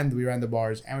music, and we ran the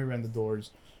bars and we ran the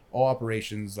doors, all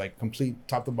operations, like complete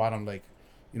top to bottom, like,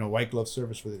 you know, white glove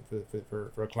service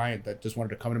for a client that just wanted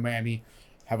to come to Miami,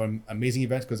 have amazing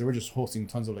events because they were just hosting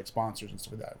tons of like sponsors and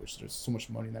stuff like that. Which there's so much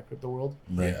money in that crypto world.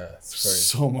 Right. Yeah, it's crazy.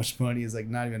 So much money is like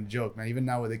not even a joke, man. Even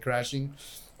now with it crashing,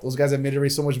 those guys have made already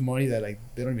so much money that like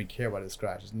they don't even care about this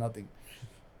crash. It's nothing.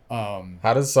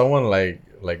 How does someone like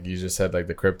you just said, like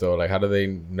the crypto, like how do they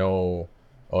know,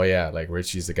 oh yeah, like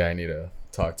Richie's the guy I need to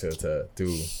talk to do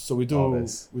So we all do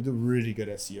this? really good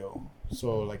SEO.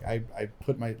 So like I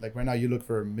put my like right now you look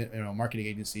for marketing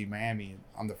agency Miami.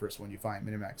 I'm the first one you find.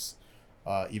 Minimax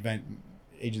event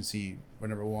agency. We're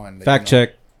number one. Like, Fact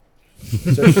check.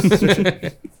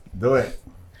 Search, Do it.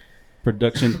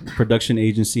 Production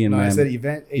agency in no, I Miami. said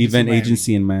event Event Miami.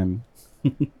 agency in Miami.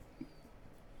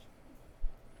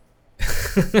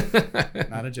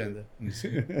 Not agenda.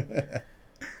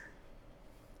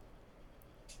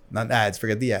 Not ads.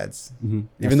 Forget the ads. Mm-hmm.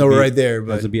 Even though we're right there, Has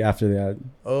but to be after the ad.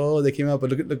 oh, they came out.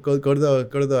 But look, go to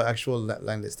the actual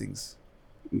line listings.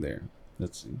 There.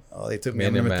 Let's see. Oh, they took me.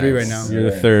 I'm number Minimax. 3 right now. You're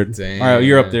the Yeah. third. Damn. All right,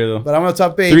 you're up there though. But I'm on the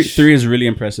top page. Three is really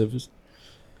impressive. Yeah.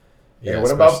 Yeah,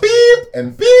 What about especially- beep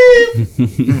and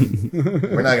beep?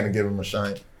 We're not gonna give him a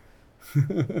shine.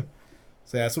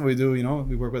 So that's what we do. You know,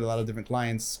 we work with a lot of different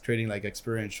clients, creating like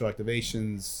experiential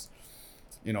activations.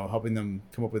 You know, helping them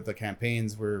come up with the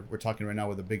campaigns. We're talking right now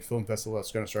with a big film festival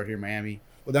that's going to start here in Miami.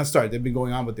 Well, that's started. They've been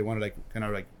going on, but they want to like kind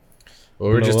of like. Well,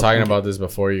 we were just Blow up. talking about this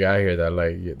before you got here, that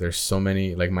like there's so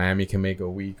many, like Miami can make a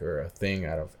week or a thing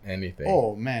out of anything.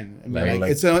 Oh man, I mean, Like-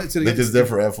 like, it's They just did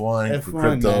for F1, for F1,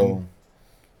 crypto. man.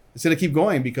 It's gonna keep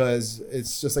going because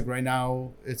it's just like right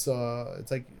now it's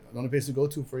like the only place to go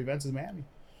to for events is Miami.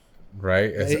 Right?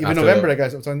 It's Even after November, the-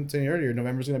 like I was telling you earlier,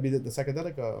 November's gonna be the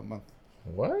psychedelic month, a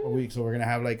what? week. So we're gonna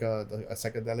have like a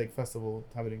psychedelic festival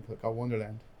happening called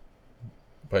Wonderland.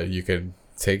 But you could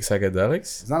take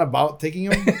psychedelics? It's not about taking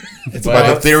them. It's About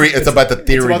the about theory. It's about the It's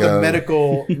theory. about the of-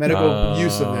 medical Oh,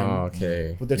 use of them.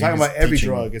 Okay. But they're He talking was about every teaching.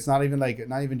 drug. It's not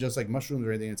even just like mushrooms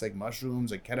or anything. It's like mushrooms,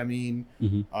 like ketamine,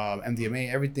 Mhm. MDMA,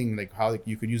 everything. Like how like,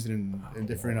 you could use it in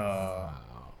different Wow.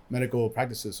 medical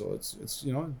practices. So it's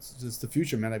you know it's just the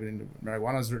future, man. I mean,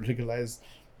 marijuana is legalized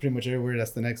pretty much everywhere.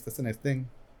 That's the next thing.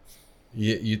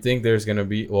 You think there's gonna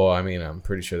be? Well, I mean, I'm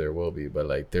pretty sure there will be, but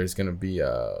like, there's gonna be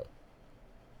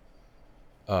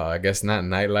I guess not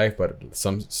nightlife, but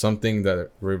something that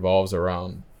revolves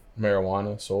around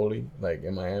marijuana solely, like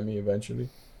in Miami eventually.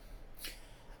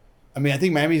 I mean, I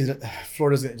think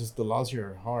Florida's just the laws here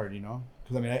are hard, you know.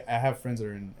 Because I mean, I have friends that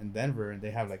are in Denver and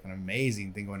they have like an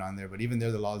amazing thing going on there. But even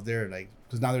there, the laws there, like,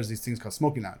 because now there's these things called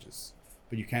smoking lounges,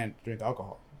 but you can't drink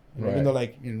alcohol. You know, Right. Even though,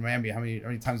 like in Miami, how many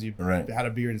times you Right. had a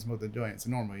beer and smoked a joint? It's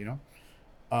normal, you know.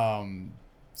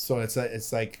 So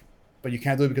it's like, but you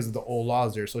can't do it because of the old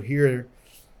laws there. So here,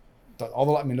 all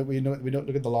the I mean, we don't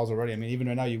look at the laws already. I mean, even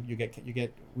right now, you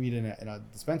get weed in a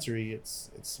dispensary.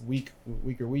 It's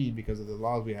weaker weed because of the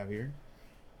laws we have here.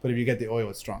 But if you get the oil,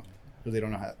 it's strong because they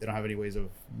don't have any ways of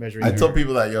measuring. I their- tell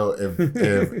people that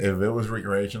if it was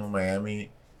recreational Miami,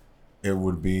 it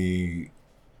would be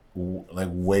like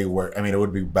way worse. I mean, it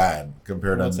would be bad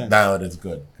compared In what to sense? now that it's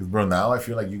good. Because bro, now I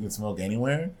feel like you can smoke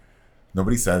anywhere.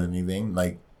 Nobody says anything.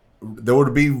 Like there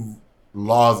would be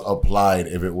laws applied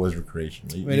if it was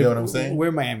recreational. You, I mean, you know what I'm saying?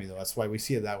 We're Miami though, that's why we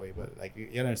see it that way. But like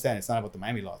you understand, it's not about the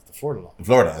Miami law; it's the Florida law.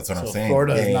 Florida, that's what I'm So saying.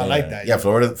 Florida is not like that. Yeah,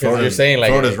 Florida. Because you're saying like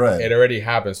Florida's it, red. it already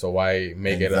happened, so why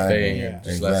make it a Exactly. thing? Yeah. Just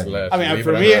Exactly. let's I mean, leave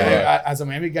for it me, under the law. as a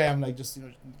Miami guy, I'm like just it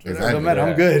Exactly, doesn't matter. yeah.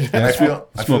 I'm good. And I feel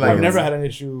Smoke like I've weed. never had an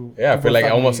issue. Yeah, I feel like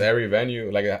People almost fucking- every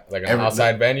venue, like Every-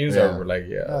 outside venues, yeah. are like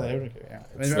Yeah, they don't care, yeah.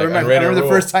 I, It's mean, like I remember unwritten the rule.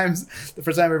 first time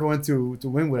I ever went to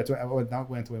Wynwood. I went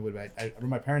to Wynwood, but I remember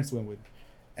my parents to Wynwood,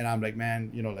 and I'm like,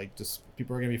 man, you know, like just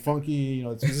people are gonna be funky. You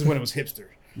know, this is when it was hipster.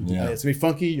 Yeah. It's gonna be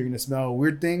funky. You're gonna smell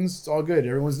weird things. It's all good.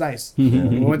 Everyone's nice. Yeah.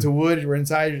 We went to Wood. We're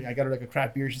inside. I got her like a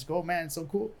craft beer. She's like, "Oh man, it's so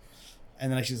cool."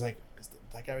 And then she's like, "Is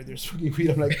that guy right there smoking weed?"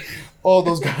 I'm like, "Oh,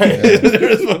 those guys,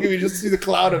 they're smoking weed. Just see the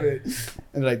cloud of it."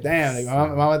 And they're like, "Damn!" Like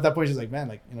my mom at that point, she's like, "Man,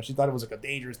 like you know, she thought it was like a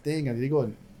dangerous thing and illegal."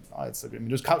 And oh, it's like, I mean,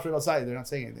 there's cops right outside. They're not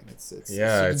saying anything. It's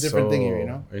yeah, a it's different so thing here, you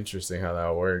know. interesting how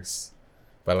that works.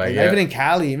 But like, Like, yeah, even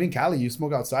in Cali, you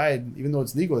smoke outside, even though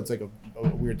it's legal. It's like a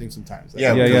weird thing sometimes. Like,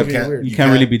 Yeah, Yeah, it's yeah. really can't- weird. You You can't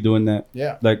really can't- be doing that.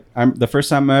 Yeah. Like the first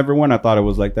time I ever went, I thought it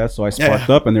was like that, so I sparked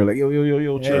Yeah. up, and they're like, yo, Yeah,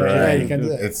 chill. yeah, Right. you can't do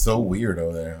that. It's so weird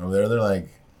over there. Over there, they're like,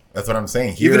 that's what I'm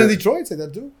saying. Here, Even in Detroit, it's like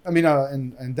that too. I mean,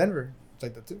 in Denver, it's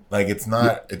like that too. like it's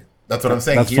not. That's what I'm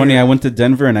saying. That's Here- funny. I went to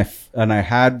Denver and I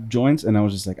had joints, and I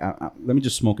was just like, let me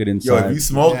just smoke it Yo, inside. if you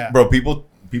smoke, Yeah. bro, people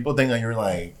think that you're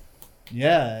like.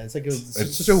 Yeah, it's like it's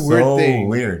It's such a weird so thing.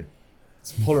 Weird.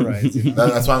 It's polarized. You know?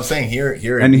 That's what I'm saying.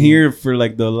 Here, and here for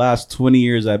like the last 20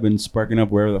 years, I've been sparking up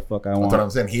wherever the fuck I That's what I'm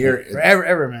want. saying. Here,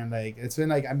 Forever, man. Like it's been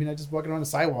like I mean, I just walking around the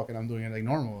sidewalk and I'm doing it like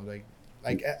normal. Like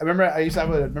Like I remember, I used to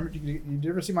have a. Remember, you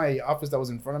ever see my office that was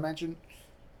in front of Mansion?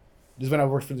 This is when I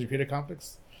worked for the Creative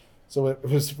Complex. So it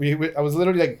was I was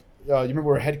literally like, you remember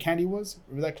where Head Candy was?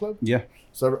 Remember that club? Yeah.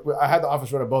 So I had the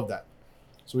office right above that.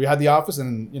 So we had the office,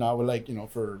 and I would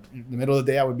for the middle of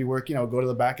the day I would be working. I would go to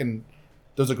the back, and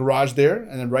there's a garage there,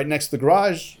 and then right next to the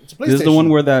garage, it's a PlayStation. This is the one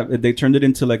where they turned it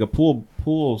into like a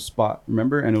pool spot,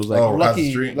 remember? And it was like across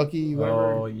the street. Lucky,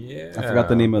 whatever. Oh yeah. I forgot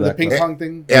the name of The that. ping club. pong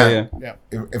thing. Yeah. Yeah.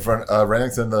 In front, right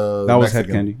next to the That was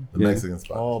Mexican, Head Candy. the Yeah. Mexican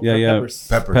spot. Oh, Yeah. Peppers.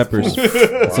 Peppers.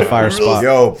 It's a fire spot.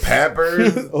 Yo,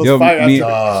 Peppers. It was Yo, fire. me-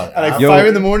 Dog. At like Yo. 5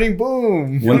 in the morning,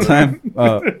 boom. One time,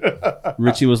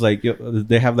 Richie was like, yo,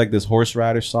 they have like this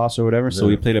horseradish sauce or whatever. So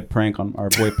we played a prank on our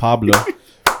boy Pablo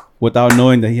without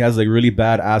knowing that he has like really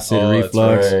bad acid Oh, that's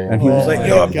reflux. right. And he was Oh like, my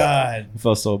yo, God. it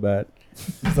felt so bad.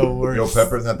 It's the worst. Yo,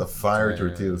 Peppers had the fire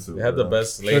tortilla soup. They had the bro.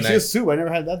 best late Tortilla night. soup. I never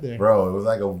had that there. Bro, it was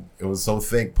like it was so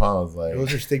thick, pause. Like, It was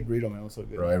their steak burrito, man. It was so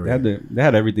good. bro, They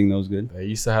had everything that was good. They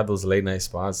used to have those late night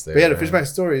spots there. But yeah, to man. finish my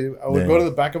story, I would Yeah. go to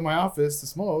the back of my office to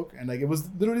smoke, and like it was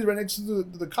literally right next to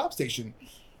the cop station.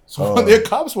 So Oh. when there are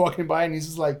cops walking by, and he's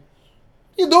just like,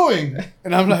 "What you doing?"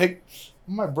 And I'm like,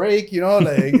 "On my break, this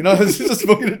is just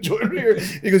smoking a joint here."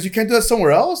 He goes, "You can't do that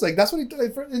somewhere else." Like that's what he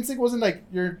like. First instinct wasn't like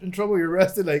you're in trouble, you're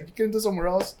arrested. Like you can't do it somewhere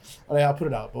else. I'm like, I'll put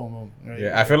it out. Boom, boom. Right.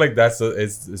 Yeah, I feel like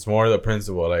it's more the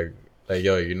principle. Like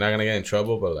yo, you're not gonna get in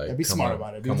trouble, but like Yeah, be come smart on,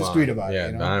 about it. Be come discreet on. about it, Yeah,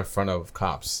 you know? not in front of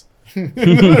cops. But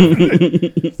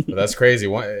that's crazy.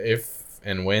 If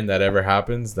and when that ever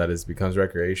happens, that it becomes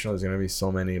recreational, there's gonna be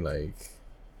so many like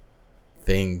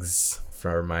things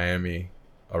for Miami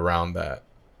around that,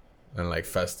 and like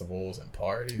festivals and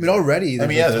parties. I mean, already. I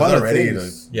mean, yeah, a there's ton of already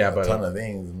things. Yeah, a but ton of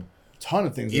things. Ton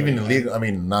of things. Even already. illegal. I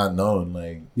mean, not known.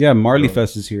 Like, Yeah, Marley Bro.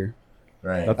 Fest is here.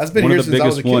 right. That's been one here of the since I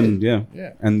was biggest a kid. one. Yeah.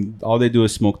 Yeah. And all they do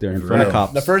is smoke there in For front of real.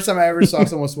 cops. The first time I ever saw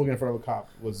someone smoking in front of a cop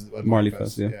was at Marley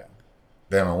Fest, yeah.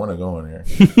 Damn, I want to go in here.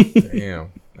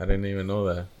 damn, I didn't even know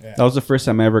that. Yeah. That was the first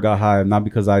time I ever got high, not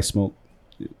because I smoked.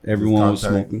 Everyone was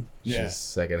contact. smoking. Yeah.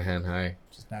 Just secondhand high.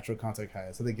 Just natural contact high.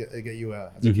 So they get you as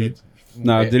a Mhm. kid.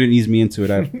 No, it didn't ease me into it.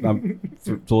 I'm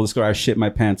told this girl I shit my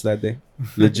pants that day.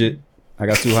 Legit. I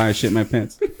got too high and shit my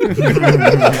pants.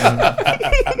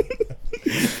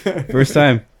 First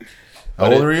time.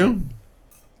 How old were you?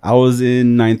 I was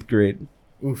in 9th grade.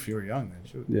 Oof, you were young then.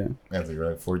 Shoot. Yeah. I think you're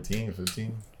like 14,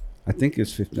 15. I think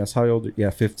it's 15. That's how old. Yeah,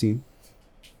 15.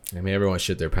 I mean, everyone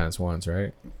shit their pants once,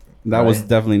 right? That was Right.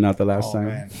 definitely not the last Oh, time.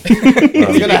 man.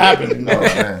 It's gonna happen. Oh,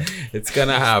 man. It's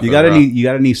gonna happen. You got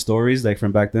bro. any stories like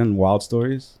from back then? Wild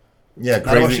stories? Yeah, I don't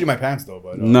want crazy. shit in my pants though,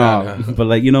 but No, but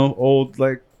like old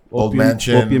like Old opium,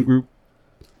 mansion. opium group,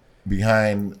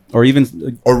 Behind or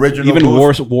even original.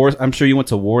 War. booth. I'm sure you went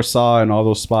to Warsaw and all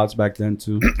those spots back then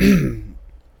too.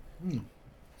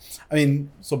 I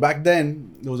mean, so back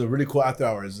then there was a really cool after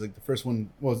hours. Like the first one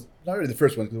was not really the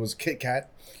first one because it was Kit Kat,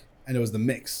 and it was the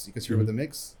Mix. You can see remember the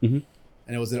Mix, Mhm.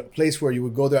 and it was a place where you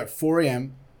would go there at 4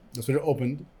 a.m. That's when it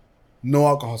opened, no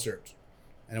alcohol served,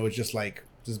 and it was just back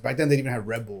then they didn't even have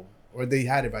Red Bull, or they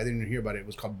had it, but I didn't hear about it. It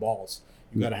was called Balls.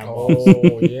 You gotta have balls.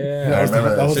 Oh yeah, That was the-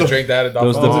 remember that was to the- drink that at the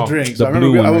Those- That was Oh, a drink. the So I blue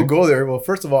remember one, I would right? go there. Well,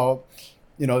 first of all,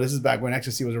 this is back when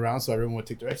ecstasy was around, so everyone would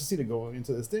take their ecstasy to go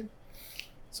into this thing.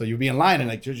 So you'd be in line and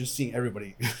like you're just seeing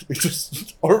everybody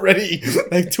just already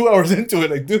like 2 hours into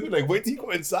it. Like, dude, like wait till you go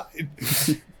inside.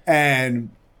 and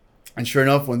sure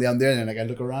enough, one day I'm there and like I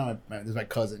look around, there's my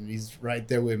cousin. He's right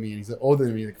there with me, and he's older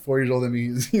than me, like 4 years older than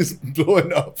me. He's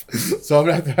blowing up. So I'm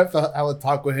gonna have to have a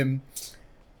talk with him,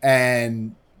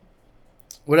 and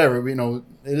whatever, it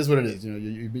is what it is.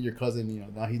 You meet your cousin.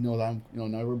 Now he knows I'm.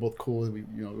 Now we're both cool. We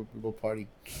both party.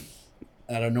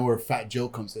 And out of nowhere, Fat Joe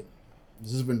comes in.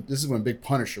 This is when Big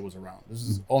Punisher was around. This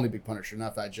is only Big Punisher,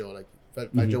 not Fat Joe. Like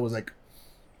Fat Joe was like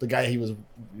the guy he was.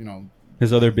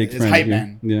 His other big His friend. hype yeah.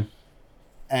 man. Yeah.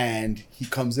 And he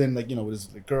comes in with his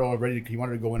girl ready. He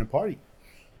wanted to go in and party,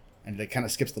 and like kind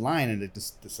of skips the line, and like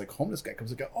this like homeless guy comes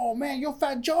like, "Oh man, you're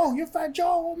Fat Joe,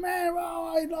 oh man,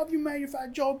 oh, I love you, man, you're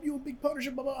Fat Joe, you a Big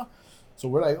Punisher, blah blah." So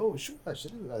we're like, "Oh shoot, that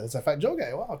shit, that's a Fat Joe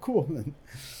guy. Wow, cool."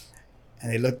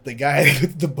 And they looked at the guy, they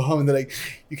looked at the bum, and they're like,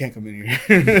 "You can't come in here."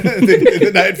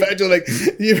 The night Fat Joe like,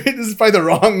 "This is probably the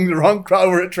wrong crowd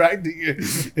we're attracting.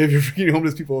 If you're freaking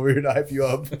homeless people over here to hype you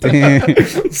up." Damn.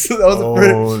 So that was the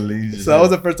first. Holy shit. So that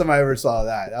was the first time I ever saw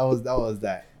that. That was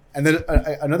that. And then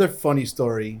another funny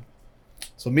story.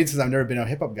 So me, since I've never been a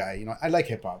hip hop guy, I like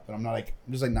hip hop, but I'm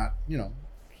just like not,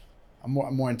 I'm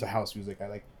more into house music. I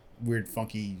like weird,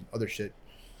 funky other shit.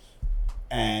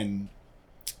 And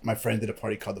my friend did a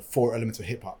party called the 4 Elements of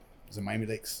Hip Hop. It was in Miami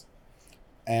Lakes,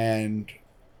 and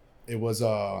it was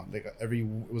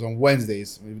it was on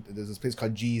Wednesdays. There's this place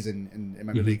called G's in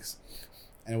Miami Lakes,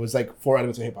 and it was like 4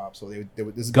 elements of hip hop. So they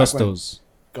would this is back when- Gustos.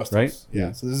 Gustos, right? Yeah.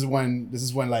 Yeah. So this is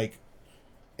when like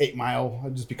 8 Mile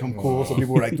had just become cool. So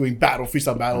people were like doing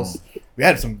freestyle battles. We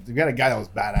had a guy that was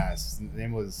badass. His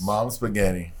name was Mom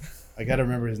Spaghetti. I gotta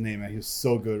remember his name, man. He was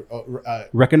so good.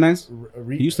 Recognize?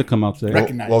 He used to come out there.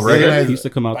 Recognize. Well, Yeah, Recognize. he used to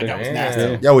come out That guy there. was Yeah. nasty.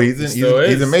 Yeah, well, he's Still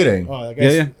in is. Mayday. Oh, that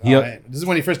guy's, Yeah. man. This is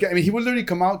when he first got. I mean, he would literally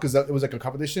come out because it was like a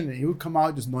competition, and he would come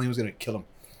out just knowing he was gonna kill him.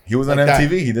 He was on Like that.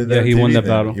 MTV. He did that. Yeah, he MTV won that thing.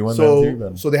 battle. He won that MTV So,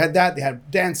 battle. so they had that. They had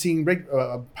dancing,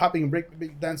 popping, and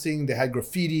break dancing. They had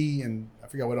graffiti, and I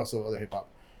forgot what else other hip hop.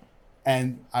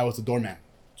 And I was the doorman.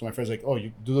 So my friend's like, "Oh,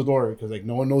 you do the door because like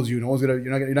no one knows you. No one's gonna.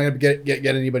 You're not gonna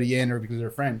get anybody in, or because they're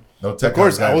a friend." No So of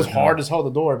course, I was guys. hard as hell at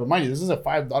the door. But mind you, this is a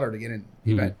 $5 to get in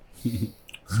event.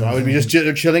 So I would be just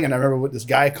chilling, and I remember what this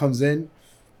guy comes in,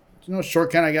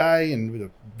 short kind of guy, and with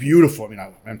a beautiful. I mean,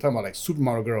 I'm talking about like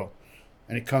supermodel girl,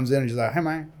 and he comes in and he's like, "Hey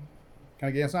man, can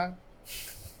I get inside?"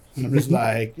 And I'm just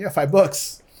like, "Yeah,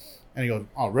 $5." And he goes,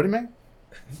 "Oh, really, man?"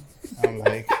 I'm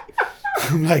like,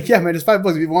 "Yeah, man, it's $5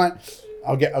 if you want.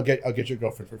 I'll get your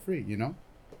girlfriend for free, you know."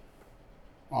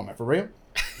 Oh man, for real?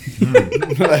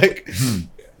 Like,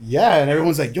 yeah, and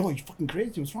everyone's like, "Yo, you fucking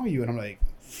crazy? What's wrong with you?" And I'm like,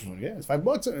 "Well, yeah, it's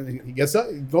 $5." And he gets up,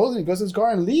 he goes to his car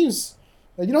and leaves.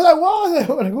 Like, you know who that was?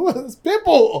 I'm like, who was this?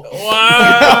 Pitbull.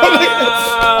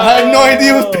 I had no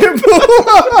idea it was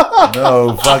Pitbull.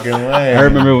 No fucking way. I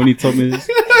remember when he told me this.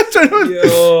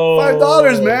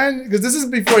 $5, man. Because this is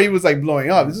before he was like blowing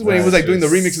up. This is when he was like doing the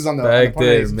remixes on the Back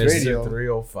then, Party radio. Mr.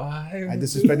 305. I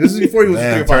disrespect. This is before he was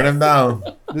Man, 305. turn him down.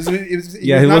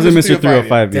 Yeah, he wasn't Mr.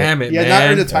 305 yet. Damn it, He had man. not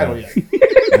earned the title yet.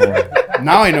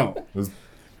 Now I know. It was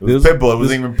This- Pitbull. It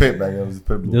wasn't even Pit back then. It was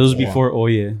Pitbull. This was before Oye.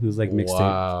 It was like mixtape.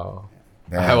 Wow.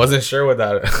 Damn. I wasn't sure with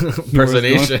that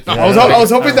impersonation. going- I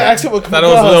was hoping the accent would come thought it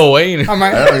was across. Lil Wayne. I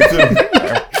might- Yeah, me too.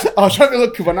 I was trying to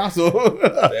look cubanazo.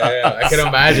 Damn, I can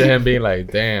imagine him being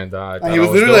like, "Damn, dog." And he was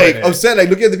literally like upset, like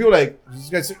looking at the people, like, "Is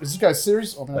this guy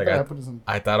serious?" Oh, man, Like, I I- thought I put this in.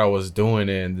 I thought I was doing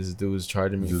it, and this dude was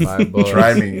charging me $5.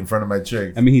 Try me in front of my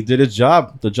chick. I mean, he did his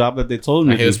job. The job that they told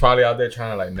him And to he was do. probably out there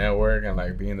trying to like network and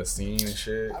like be in the scene and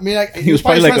shit. I mean, like, He was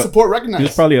probably trying like to support, recognize. He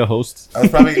was probably a host. That's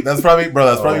probably, bro.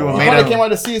 That's probably what He made probably him. came out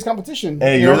to see his competition.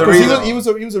 Hey, you you're know, the 'cause reason-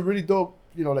 he was a really dope.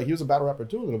 You know, like he was a battle rapper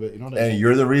too, a little bit. You know, like, Hey,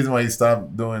 you're the reason why he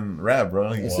stopped doing rap,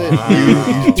 bro. He, That's you,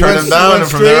 it. you turned him down,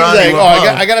 and from there on, like, he oh, went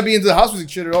I pop. gotta be into the house music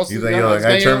shit or else. He's like, yo, like,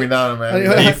 I turned me down, man.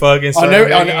 He fucking I'll started never,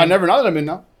 making, I'll never know that I'm in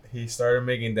now. he started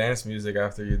making dance music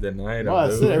after you denied him. Oh,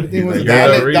 that's dude. it. Everything was He's You're like,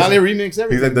 the Dale reason. remix.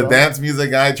 Everything. He's like, the bro. dance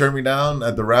music guy turned me down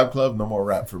at the rap club. No more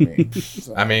rap for me.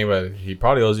 I mean, but he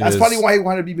probably owes you That's his, probably why he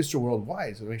wanted to be Mr.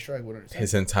 Worldwide, so to make sure I would understand.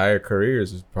 his entire career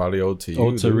is probably owed to you.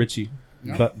 Oh, to dude. Richie.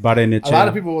 Yeah. Barenechea. A lot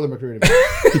of people owe them a career to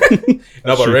me.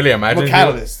 No, but really, I'm imagine a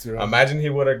catalyst. You know? imagine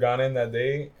he would have gone in that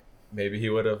day. Maybe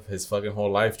he would have, his fucking whole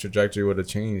life trajectory would have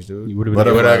changed, dude. You would have But He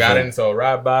been. would have Whatever. got into a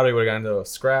rap battle. He would have got into a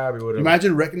scrap. He would have.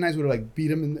 Imagine Recognize would have like beat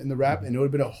him in the rap, and it would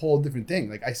have been a whole different thing.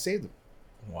 Like I saved him.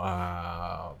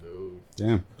 Wow, dude.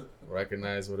 Damn.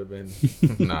 Recognize would have been.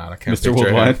 Nah, I can't Mr.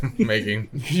 picture Worldwide. him making.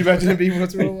 Can you imagine him being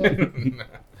Mr. Worldwide? Nah.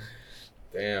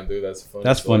 Damn, dude, that's funny.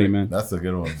 That's funny, man. That's a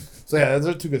good one. So yeah, those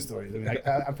are two good stories. I mean, I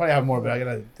probably have more, but I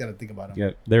gotta think about them.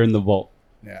 Yeah, they're in the vault.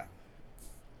 Yeah.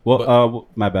 Well,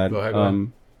 But- my bad. Go ahead, go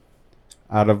ahead.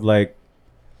 Out of like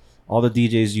all the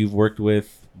DJs you've worked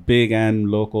with, big and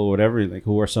local, whatever, like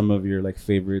who are some of your like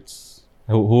favorites?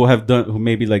 Who have done, who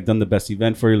maybe like done the best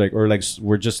event for you, like, or like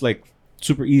were just like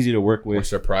super easy to work Or with?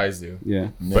 surprised you, Yeah.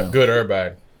 but good or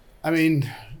bad. I mean,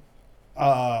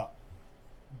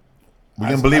 We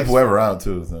can As- bleep as- whoever out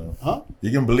too. So huh?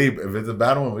 you can bleep if it's a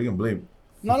bad one. We can bleep.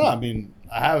 No. I mean,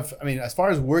 as far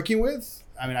as working with,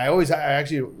 I mean, I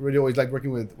actually really always liked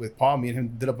working with Paul. Me and him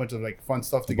did a bunch of like fun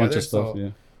stuff A together. bunch of stuff. So Yeah.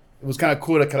 it was kind of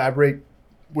cool to collaborate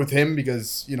with him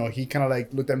because you know he kind of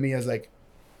like looked at me as like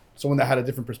someone that had a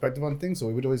different perspective on things. So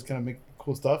we would always kind of make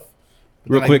cool stuff.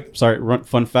 But Real then, quick, sorry.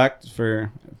 Fun fact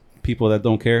for people that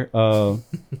don't care.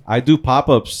 I do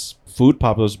pop-ups, food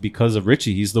pop-ups, because of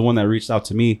Richie. He's the one that reached out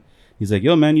to me. He's like,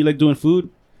 "Yo, man, you like doing food?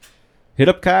 Hit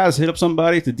up Kaz, hit up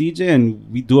somebody to DJ,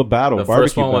 and we do a battle." The barbecue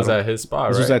first one was battle. at his spot,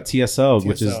 This right? was at TSL,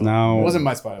 which is TSL. now It wasn't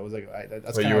my spot. It was like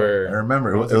that's But kind you of I were.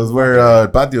 remember it was where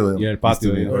Patio. Yeah, Patio, used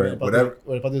to be, yeah. or whatever.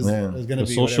 What is Yeah. is gonna the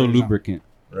be social whatever it is now. lubricant.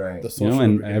 Right. The You social know,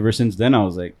 and lubricant. ever since then, I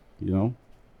was like, you know,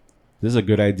 this is a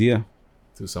good idea.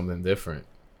 Do something different.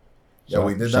 Yeah,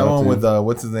 we did Shout that out one to with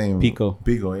what's his name? Pico.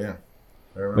 Pico, yeah.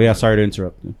 I remember. But yeah, sorry to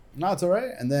interrupt. No, it's all right.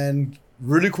 And then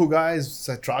really cool guys,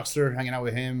 like Troxter, hanging out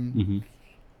with him. Mm-hmm.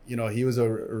 You know, he was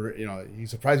he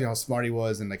surprised me how smart he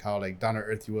was and like how like down to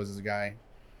earth he was as a guy.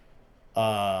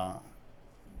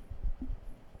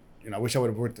 I wish I would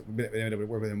have been able to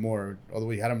work with him more. Although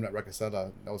we had him at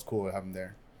Rockefeller, that was cool to have him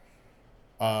there.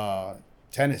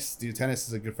 Tennis, dude. Tennis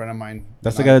is a good friend of mine.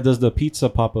 That's the guy that does the pizza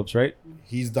pop-ups, right?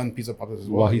 He's done pizza pop-ups as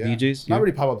well. While he yeah. DJs? Not Yeah.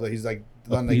 really pop-ups. He's like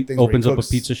done He like things where opens he up a cooks.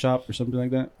 pizza shop or something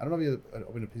like that. I don't know if he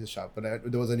opened a pizza shop, but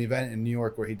there was an event in New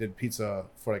York where he did pizza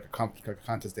for like a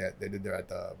contest they did there at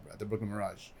the Brooklyn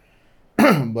Mirage.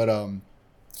 But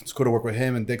it's cool to work with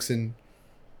him and Dixon.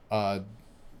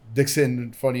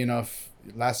 Dixon, funny enough,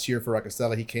 last year for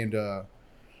Rockastella, he came to.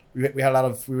 We had a lot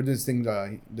of we were doing this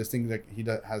thing that he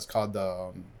has called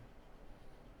the.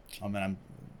 Oh man,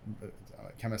 I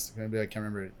can't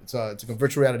remember it. It's like a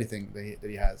virtual reality thing that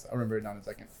he has. I'll remember it now in a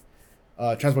second.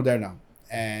 Transport there now,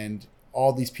 and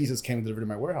all these pieces came delivered to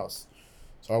my warehouse.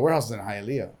 So our warehouse is in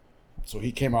Hialeah, so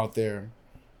he came out there,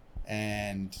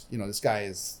 and this guy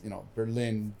is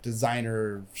Berlin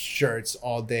designer shirts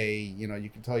all day. You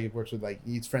can tell he works with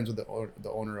he's friends with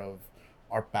the owner of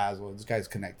Art Basel. This guy's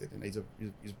connected, and he's a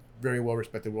very well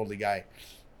respected worldly guy.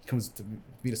 He comes to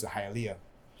meet us at Hialeah.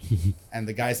 And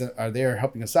the guys that are there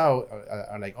helping us out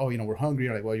are like, oh, we're hungry.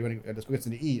 Are like, well, you want to let's go get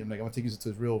something to eat. I'm like, I'm gonna take you to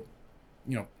this real,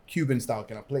 Cuban style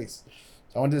kind of place.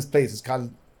 So I went to this place. It's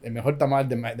called El Mejor Tamal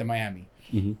de Miami.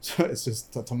 Mm-hmm. So it's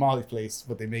just a tamale place,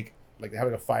 but they make they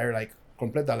have a fire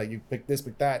completa. You pick this,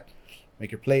 pick that,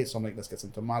 make your plate. So I'm like, let's get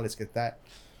some tamales, get that.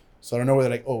 So I don't know where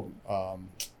they're like, oh,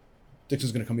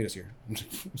 Dixon's gonna come meet us here.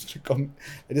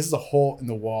 This is a hole in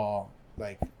the wall,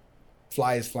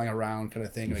 flies flying around kind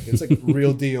of thing. It's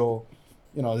real deal.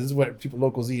 This is what people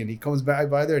locals eat. And he comes by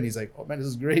there and he's like, oh man, this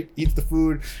is great. Eats the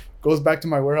food, goes back to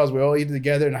my warehouse. We all eat it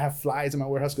together, and I have flies in my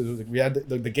warehouse because we had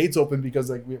the gates open because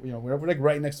we're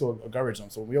right next to a garbage zone.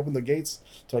 So when we open the gates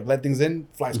to let things in,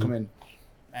 flies come in.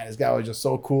 Man, this guy was just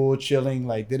so cool, chilling.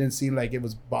 Didn't seem like it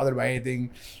was bothered by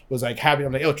anything. Was happy.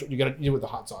 I'm like, oh, you gotta eat it with the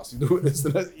hot sauce. You do this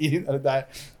and eating that.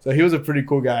 So he was a pretty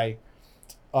cool guy.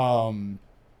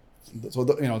 So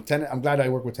I'm glad I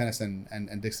work with Tennis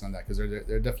and Dixon on that because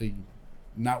they're definitely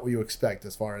not what you expect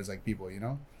as far as people,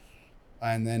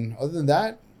 And then other than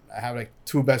that, I have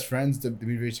two best friends to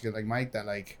be reached like Mike that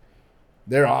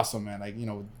they're awesome, man.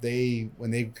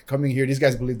 When they come in here, these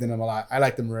guys believed in them a lot. I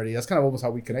like them already. That's kind of almost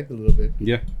how we connected a little bit.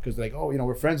 Yeah. Because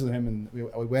we're friends with him, and we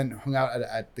went and hung out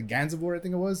at the Gansevoort, I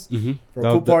think it was, Mm-hmm. for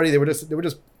a pool party. They were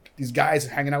just these guys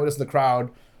hanging out with us in the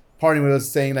crowd, partying with us,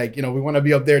 saying we want to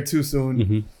be up there too soon.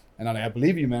 Mm-hmm. And I'm like, I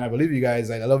believe you, man. I believe you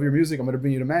guys. I love your music. I'm gonna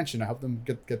bring you to Mansion. I helped them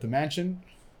get the Mansion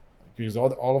because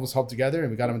all of us helped together, and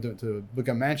we got them to book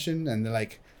a Mansion. And they're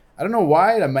like, I don't know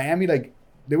why Miami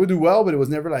they would do well, but it was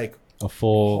never a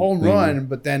full home thing. run.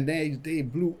 But then they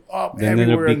blew up Then they ended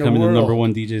up everywhere in the becoming world. the number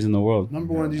one DJs in the world.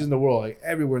 Number one DJs in the world,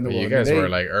 everywhere in the world. You guys They- were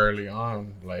early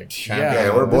on, champions.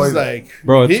 yeah, we're boys.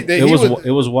 Bro, He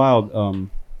it was wild.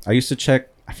 I used to check.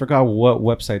 I forgot what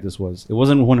website this was. It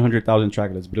wasn't 100,000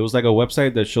 track lists, but it was a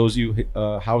website that shows you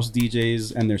house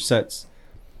DJs and their sets.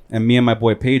 And me and my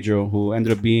boy Pedro, who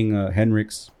ended up being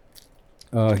Henrik's,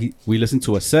 we listened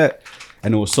to a set,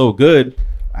 and it was so good.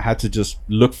 I had to just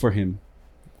look for him,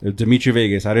 Dimitri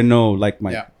Vegas. I didn't know Mike.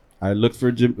 Yeah. I looked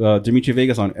for Dimitri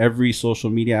Vegas on every social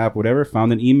media app, whatever.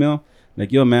 Found an email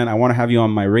yo, man, I want to have you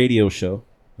on my radio show.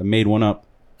 I made one up.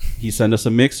 He sent us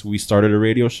a mix. We started a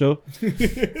radio show,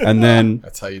 and then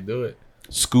That's how you do it.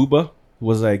 Scuba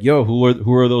was like, "Yo, who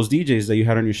are those DJs that you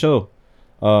had on your show?"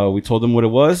 We told them what it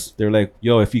was. They're like,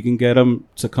 "Yo, if you can get them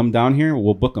to come down here,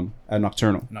 we'll book them at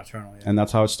Nocturnal." Nocturnal, yeah. And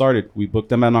that's how it started. We booked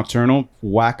them at Nocturnal.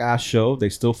 Whack ass show. They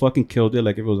still fucking killed it.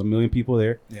 If it was 1 million people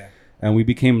there. Yeah. And we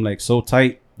became so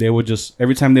tight. They would just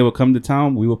every time they would come to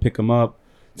town, we would pick them up,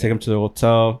 take them to the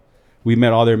hotel. We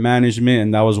met all their management,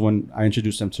 and that was when I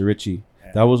introduced them to Richie.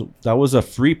 Yeah. That was a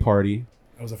free party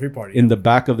It was a free party. in the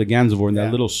back of the Gansevoort in that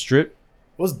Yeah. little strip.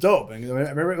 It was dope. I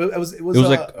remember it was It was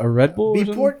a Red Bull. or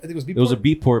something? Beatport. I think it was Beatport. It was a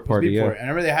Beatport party. Beatport. Yeah. And I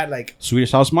remember they had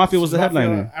Swedish House Mafia was the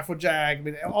headliner.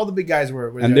 Afrojack. All the big guys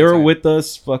were And they were with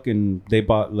us. Fucking, they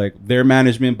bought their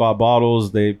management bought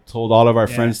bottles. They told all of our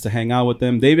friends to hang out with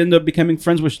them. They ended up becoming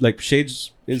friends with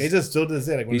Shades. Shades is still to this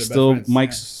day one He's of their still best friends.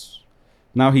 Mike's.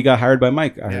 Now he got hired by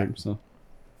Mike. I Yeah. heard. So.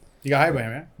 You got hired by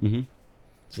him, yeah?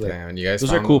 Mm-hmm. Damn, you guys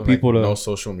those are found, cool people to- no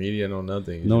social media, no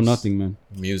nothing. No, Just nothing, man.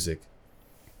 Music.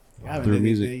 Yeah, Through man,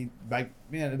 music.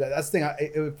 That's the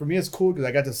thing. For me, it's cool because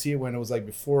I got to see it when it was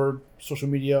before social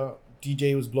media.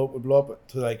 DJ would blow up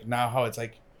to now how it's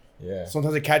Yeah.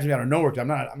 sometimes it catches me out of nowhere. 'Cause I'm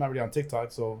not really on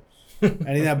TikTok, so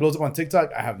anything that blows up on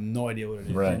TikTok, I have no idea what it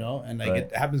is. Right. And Right.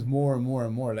 it happens more and more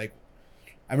and more. I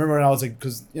remember when I was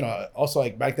because also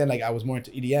back then I was more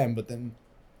into EDM, but then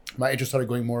my interest started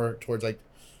going more towards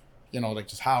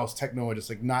just house techno,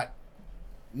 just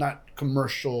not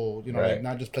commercial, Right.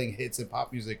 not just playing hits and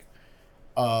pop music.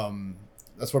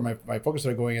 that's where my focus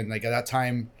started going. And like at that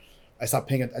time, I stopped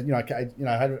paying it.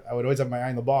 I would always have my eye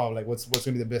on the ball. Like what's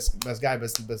gonna be the best guy,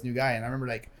 best new guy. And I remember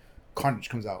like Carnage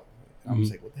comes out. And I was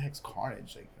like, what the heck's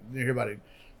Carnage? Like I didn't hear about it.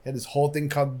 He had this whole thing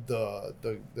called the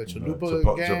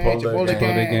Chalupa gang, Chipotle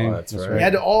gang. Oh, that's right. He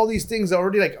had all these things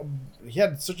already. Like he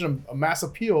had such a mass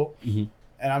appeal.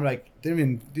 And I'm like,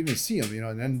 didn't even see him,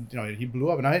 And then he blew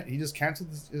up, and he just canceled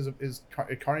his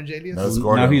Carnage alias. No, it's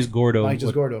Gordo. Now he's Gordo. Now he's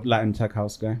just Gordo. Latin Tech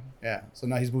House guy. Yeah. So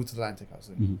now he's moved to the Latin Tech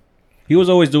House. He was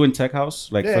always doing Tech House,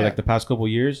 for Yeah. like the past couple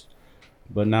years,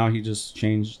 but now he just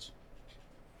changed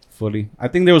fully. I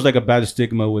think there was like a bad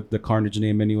stigma with the Carnage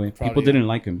name anyway. Probably, People didn't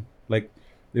like him. Like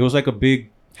it was like a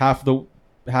big half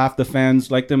the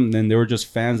fans liked him, and then there were just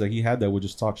fans that he had that would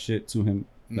just talk shit to him.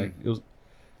 Like it was,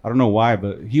 I don't know why,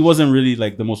 but he wasn't really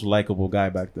like the most likable guy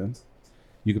back then.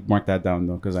 You could mark that down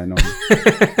though, because I know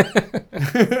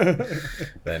him.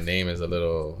 That name is a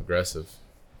little aggressive.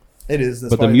 It is.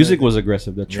 But the music was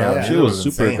aggressive. The trap Yeah, shit it was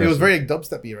was super insane. aggressive. It was very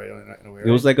dubsteppy, right? In a way, It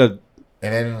was like a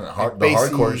And then the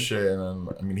bassy. hardcore shit, and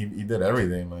then, I mean, he did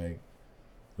everything. Like,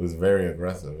 it was very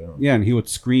aggressive. yeah, and he would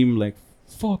scream like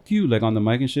 "fuck you" like on the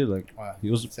mic and shit. Like Wow. he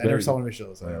was. I never very- saw one of his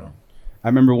shows. I don't know. I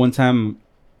remember one time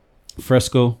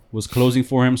Fresco was closing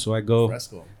for him, so I go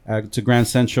Fresco. to Grand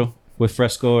Central with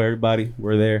Fresco. Everybody,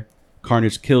 we're there.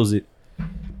 Carnage kills it.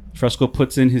 Fresco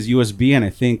puts in his USB, and I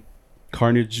think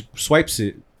Carnage swipes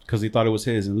it because he thought it was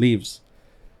his and leaves.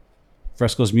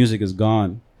 Fresco's music is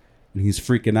gone, and he's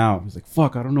freaking out. He's like,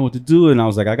 "Fuck, I don't know what to do." And I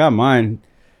was like, "I got mine."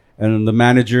 And the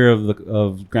manager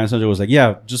of Grand Central was like,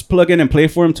 "Yeah, just plug in and play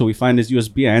for him till we find his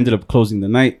USB." I ended up closing the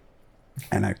night,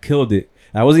 and I killed it.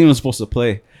 I wasn't even supposed to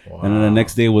play. Wow. And then the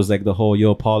next day was like the whole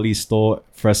Paulie stole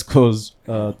Fresco's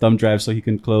thumb drive so he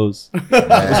can close.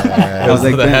 Yeah. I was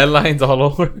like, the damn. headlines all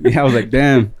over. Yeah, I was like,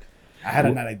 damn. I had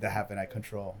a night like that happen at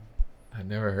Control. I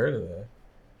never heard of that.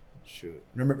 Shoot.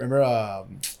 Remember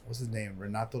what's his name?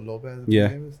 Renato Lopez? Yeah.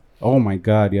 His name is? Oh my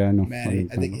God, yeah, I know. Man,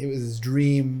 I think it was his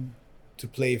dream to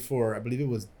play for, I believe it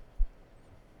was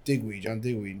Digweed, John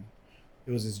Digweed.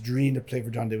 It was his dream to play for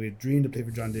John Digweed.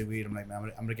 I'm like,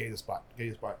 man, I'm gonna get you the spot.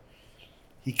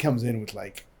 He comes in with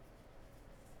like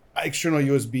external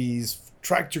USBs,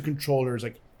 tractor controllers,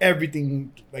 like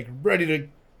everything, like ready to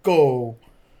go.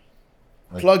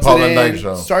 Like Plugs Paul it Van Dyke in,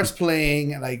 show. starts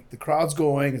playing, and like the crowd's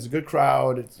going. It's a good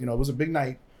crowd. It's it was a big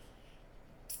night,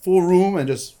 full room, and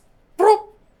just boop,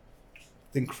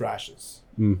 thing crashes.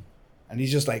 Mm. And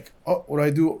he's just like, "Oh, what do I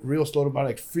do?" Real slow about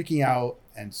like freaking out.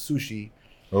 And Sushi,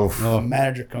 Oof. the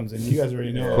manager, comes in. You guys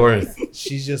already know. Of course.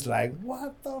 She's just like,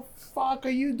 "What the fuck are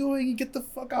you doing? You get the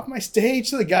fuck off my stage!"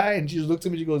 To the guy, and she just looks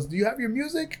at me. She goes, "Do you have your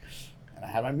music?" And I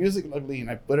had my music, luckily, and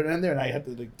I put it in there, and I had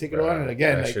to like take it on. And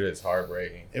again, that like, shit is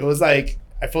heartbreaking. it was like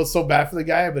I felt so bad for the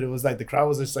guy, but it was like the crowd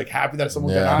was just like happy that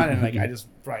someone got Yeah. on, and like I just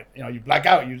you black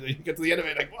out. You get to the end of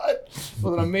it, like what? It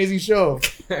was an amazing show.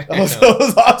 That was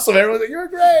awesome. Everyone's like, "You're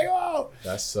great!" Wow,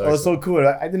 That that sucks. was so cool.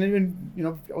 I didn't even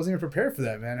I wasn't even prepared for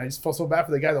that, man. I just felt so bad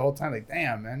for the guy the whole time. Like,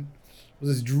 damn, man. It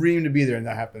was his dream to be there, and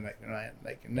that happened.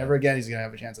 Like never again he's gonna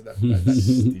have a chance at that.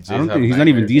 DJs I don't have think he's not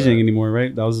even nightmares, DJing bro. anymore,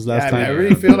 right? That was his last Yeah, time. man, I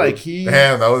really feel like he.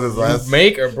 Damn, that was his last.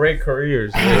 Make or break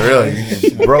careers. Really,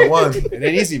 you broke one. It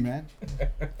ain't easy, man.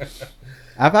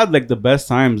 I've had like the best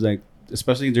times, like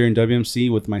especially during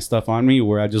WMC with my stuff on me,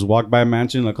 where I just walked by a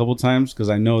mansion a couple times because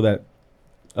I know that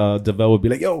Devel would be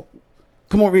like, "Yo,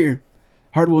 come over here.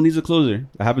 Hardwell needs a closer."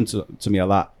 That happened to me a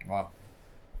lot. Wow.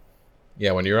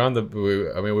 Yeah, when you're on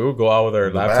we would go out with our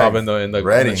The laptop bag. in the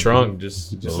Ready. trunk,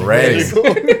 just Ready.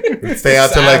 Stay out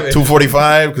till like Savage.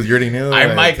 2:45 because you already knew. I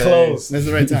like, might okay. close. That's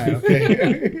the right time.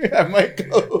 Okay. I might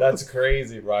go. That's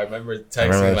crazy, bro. I remember texting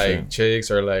remember that like shit. chicks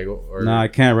or like or No, I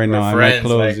can't right or now. I might friends.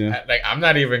 close. Like, Yeah. like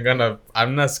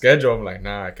I'm not scheduled. I'm like,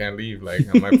 nah, I can't leave. Like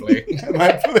I might play. I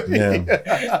might play.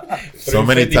 Yeah. So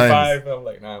many times. 3:55, I'm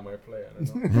like, nah, I might play. I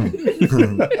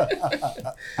don't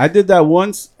know. I did that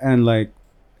once, and like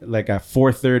at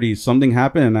 4:30, something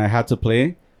happened, and I had to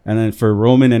play. And then for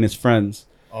Roman and his friends,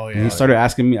 Oh and he yeah. started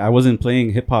asking me. I wasn't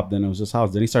playing hip hop then; it was just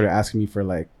house. Then he started asking me for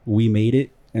like "We Made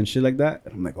It" and shit like that.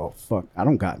 And I'm like, "Oh fuck, I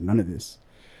don't got none of this."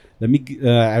 Let me.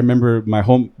 I remember my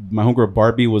homegirl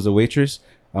Barbie was a waitress.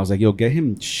 I was like, "Yo, get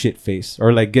him shit face,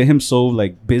 or like get him so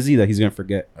like busy that he's gonna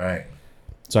forget, All right.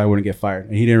 so I wouldn't get fired."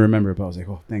 And he didn't remember. But I was like,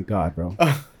 "Oh, thank God, bro."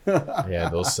 Yeah,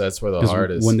 those sets were the 'Cause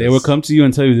hardest. when they would come to you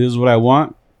and tell you this is what I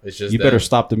want, it's just you better them.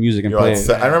 stop the music and Yo, play at it.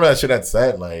 set- I remember that shit at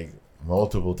set like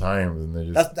multiple times, and they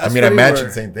just. That's I mean, I funny mentioned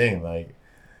where- same thing, like,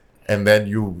 and then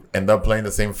you end up playing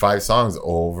the same 5 songs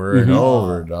over and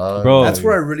over, dog. Bro. That's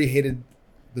where I really hated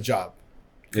the job.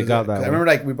 It got that 'Cause I way. remember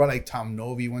like we brought like Tom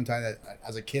Novi one time. That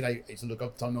as a kid I used to look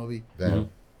up to Tom Novi. Damn.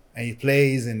 and he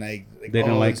plays and like They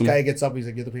didn't like this him. guy gets up, he's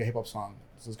like, you have to play a hip hop song.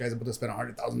 So this guy's able to spend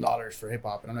 $100,000 for hip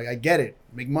hop, and I'm like, I get it,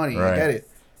 make money, I Right. get it,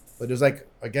 but there's like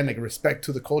again like respect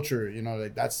to the culture, you know,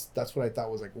 like that's what I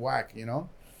thought was like whack, you know.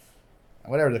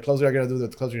 Whatever the closer are gonna do, the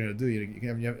closer you're gonna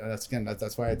do.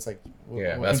 That's why it's like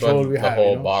Yeah, what that's control what do we the have,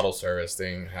 whole you know? bottle service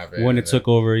thing happened. When it and took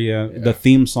then- over, Yeah. the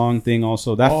theme song thing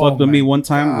also that Oh fucked with my me one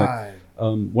time. Like,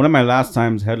 God. one of my last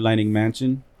times headlining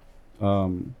Mansion,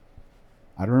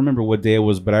 I don't remember what day it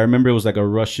was, but I remember it was like a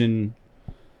Russian,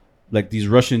 like these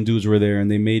Russian dudes were there, and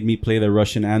they made me play the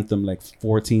Russian anthem like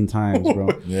 14 times, bro.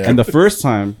 Yeah. And the first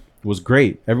time was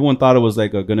great. Everyone thought it was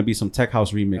like gonna be some tech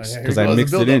house remix Yeah, because here I goes the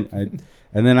mixed it in.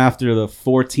 And then after the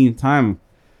 14th time,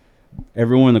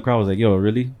 everyone in the crowd was like, "Yo,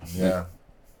 really?" Yeah.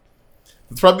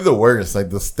 It's probably the worst, like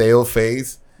the stale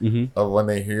phase hmm of when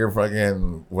they hear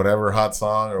fucking whatever hot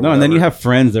song. Or No, and then you whatever. have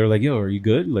friends that are like, "Yo, are you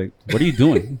good? Like, what are you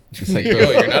doing?" It's like, Yo,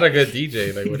 you're not a good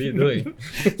DJ. Like, what are you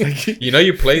doing? You know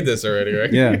you played this already,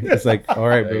 right? yeah, it's like, all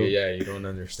right, Like, bro. yeah, you don't Still on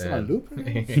understand. loop?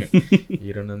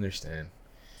 You don't understand.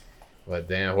 But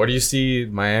damn, where do you see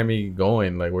Miami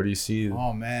going? Like, where do you see?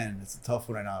 Oh man, it's a tough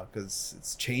one right now because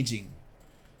it's changing.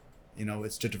 You know,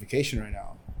 it's gentrification right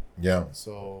now. Yeah.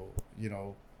 So, you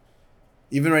know,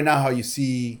 even right now, how you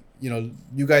see, you know,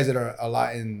 you guys that are a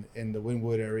lot in the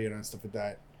Wynwood area and stuff like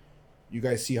that, you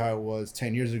guys see how it was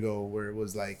 10 years ago, where it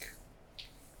was like,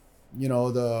 you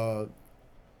know, the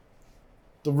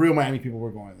real Miami people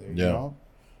were going there. Yeah. You know,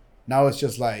 now it's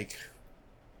just like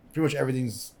pretty much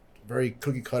everything's very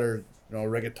cookie cutter. You know,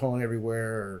 reggaeton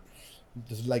everywhere, or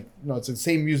just like, you know, it's the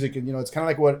same music, and you know, it's kind of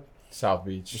like what South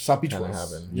Beach. South Beach kinda was,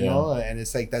 happened. you Yeah. know, and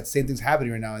it's like that same thing's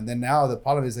happening right now. And then now the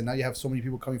problem is that now you have so many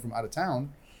people coming from out of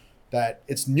town that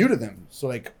it's new to them. So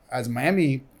like as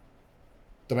Miami,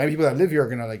 the Miami people that live here are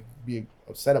gonna like be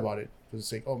upset about it because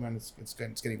it's like, oh man, it's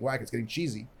getting whack, it's getting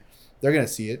cheesy. They're gonna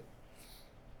see it,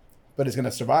 but it's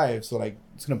gonna survive. So like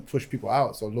it's gonna push people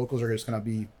out. So locals are just gonna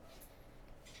be,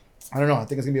 I don't know. I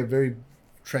think it's gonna be a very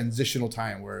transitional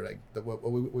time where like what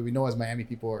we know as Miami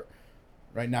people are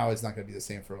right now is not gonna be the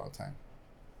same for a long time.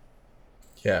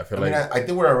 Yeah, I feel I mean, like I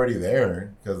think we're already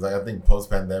there because I think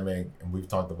post-pandemic, and we've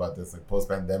talked about this, like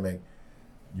post-pandemic,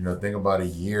 you know, think about a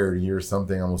year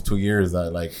something, almost 2 years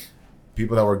that like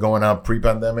people that were going out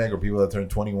pre-pandemic or people that turned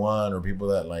 21 or people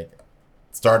that like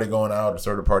started going out or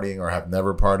started partying or have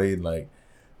never partied. Like,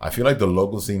 I feel like the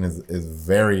local scene is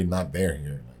very not there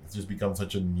here. Like, it's just become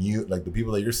such a new, like the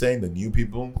people that you're saying, the new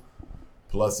people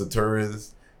plus the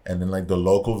tourists, and then like the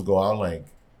locals go out like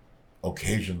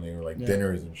occasionally or like Yeah.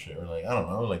 dinners and shit or like I don't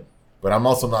know, like, but I'm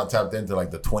also not tapped into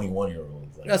like the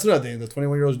 21-year-olds. Like, That's another thing. The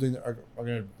 21-year-olds doing are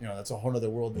gonna, you know, that's a whole other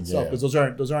world itself. Yeah. Because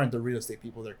those aren't the real estate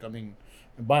people that are coming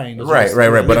and buying. Those are right. just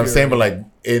But live I'm here. saying, but like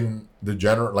in the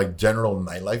general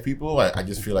nightlife people, I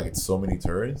just feel like it's so many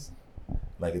tourists,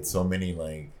 like it's so many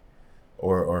like,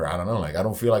 or I don't know, like I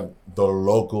don't feel like the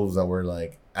locals that were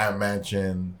like at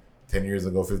Mansion 10 years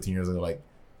ago, 15 years ago, like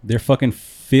They're fucking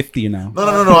 50 now. no.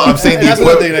 I'm saying And the that's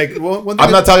another thing. equivalent. Like one thing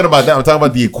I'm not talking about that. I'm talking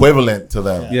about the equivalent to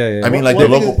them. Yeah. I mean, like one the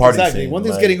thing local is- party exactly. scene. One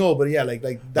thing's like, getting old, but yeah, like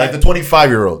that. like the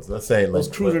 25-year-olds. Let's say like those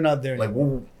crews are not there. Like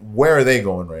anymore. where are they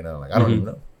going right now? Like I don't Mhm. even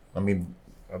know. I mean,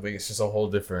 I think it's just a whole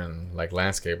different like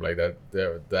landscape. Like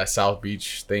that South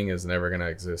Beach thing is never gonna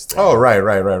exist. oh right.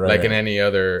 Like in any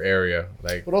other area.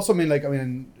 Like But also, I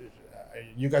mean,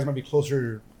 you guys might be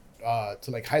closer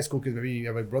to like high school because maybe you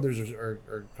have like brothers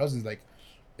or cousins. Like,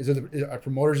 are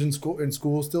promoters in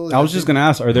school still? I was just gonna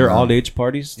ask, are there all age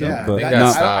parties still? Yeah, But think that-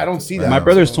 that's no, I don't see that. my No.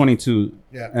 brother's So, 22,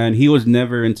 Yeah. and he was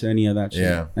never into any of that shit.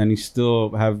 Yeah. And he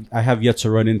still I have yet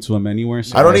to run into him anywhere.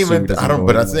 So I don't assume he even. doesn't I don't. go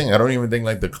But that's the anywhere. thing. I don't even think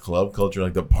like the club culture,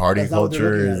 like the party That's not what they're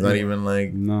culture, looking is at. not even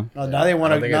like. No. No, now they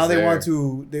want I to. don't think Now it's they there. want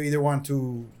to. They either want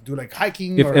to do like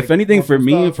hiking. If or if like anything, for local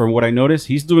me, stuff. from what I noticed,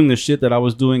 he's doing the shit that I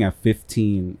was doing at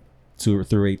 15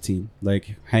 through 18,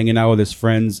 like hanging out with his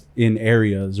friends in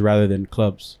areas rather than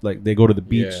clubs. Like they go to the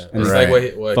beach yeah, and it's Right.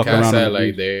 like what fuck Kat around said. on the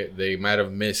Like beach. they might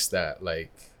have missed that. Like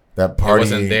That it party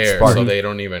wasn't there, spark. so they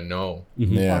don't even know.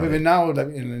 Mhm. Yeah. I mean, now,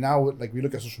 like we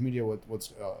look at social media,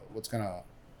 what's gonna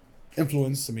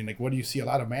influence? I mean, like, what do you see a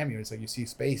lot of Miami? It's like you see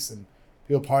space and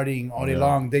people partying all day Yeah.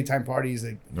 long, daytime parties.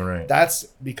 Like Right. that's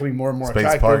becoming more and more Space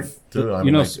attractive. Park too. I You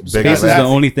mean, know, like, space big is the events.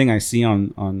 only thing I see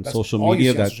on That's social all you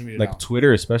media see on that, social media like now.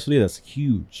 Twitter especially, that's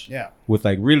huge. Yeah, With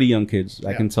like really young kids,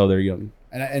 I Yeah. can tell they're young.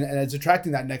 and it's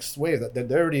attracting that next wave. That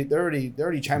they're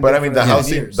already chiming. But in I mean, for the 10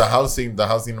 housing, years. the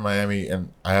housing in Miami, and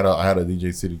I had a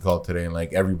DJ City call today, and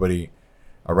like everybody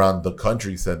around the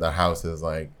country said the house is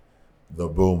like the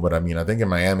boom. But I mean, I think in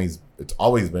Miami's it's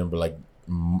always been, but like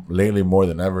lately more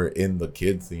than ever in the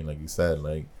kid scene, like you said,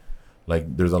 like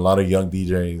there's a lot of young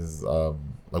DJs.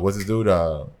 Like what's this dude?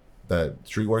 The that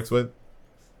Street works with,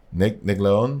 Nick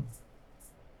Leon.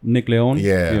 Nick Leon.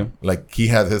 Yeah, like he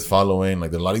has his following.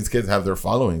 Like a lot of these kids have their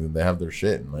following and they have their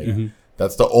shit. And like Mm-hmm.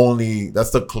 that's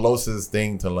the closest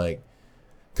thing to like,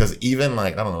 because even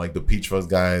like I don't know, like the Peach Fuzz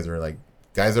guys or like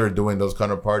guys that are doing those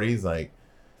kind of parties, like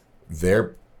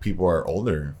their people are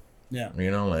older. Yeah.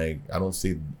 You know, like I don't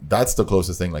see that's the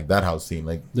closest thing, like that house scene.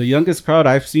 Like The youngest crowd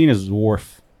I've seen is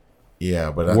Wharf.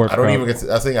 yeah, but Work I don't crowd. even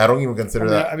consider. I think I don't even consider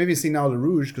that. I've even seen now La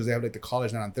Rouge because they have like the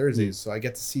college night on Thursdays, so I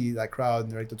get to see that crowd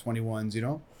and they're like the 21s, you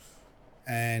know.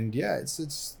 And yeah,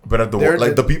 it's But at the They're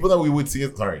like the- the people that we would see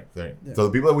at sorry. So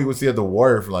the people that we would see at the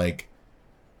wharf, like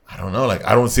I don't know, like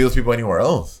I don't see those people anywhere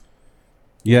else.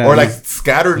 Yeah. Or like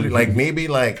scattered, like maybe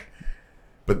like,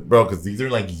 but bro, because these are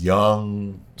like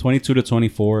young, 22 to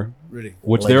 24, really.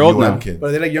 which like they're old UM now. kids. But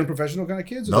are they like young professional kind of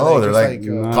kids? Or No, they're just like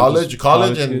Nah, college, just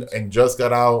college, college kids. and just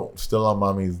got out, still on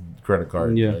mommy's credit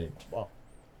card. Yeah. like, Wow.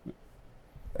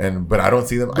 but I don't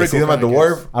see them. I see Brickle them at the kinda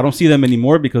wharf. I don't see them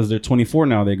anymore because they're 24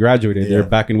 now. They graduated. They're Yeah.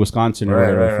 back in Wisconsin or Right,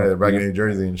 whatever. right, right. They're back Yeah. in New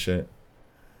Jersey and shit.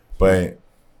 But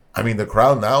I mean, the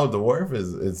crowd now at the wharf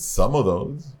is some of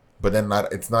those, but then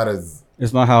not. It's not as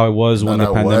It's not how it was when not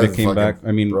the how it pandemic was came fucking- back.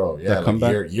 I mean, bro, yeah, that like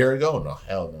comeback. year ago. No,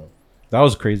 hell no. That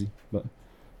was crazy. But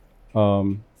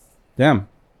damn.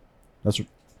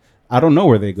 I don't know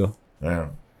where they go. Yeah,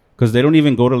 Because they don't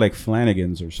even go to like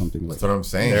Flanagan's or something like that's what I'm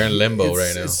saying. They're in limbo It's,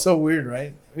 right now. it's so weird,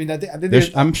 right? I mean, I think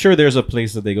that. I'm sure there's a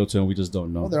place that they go to and we just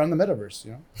don't know. they're on the metaverse,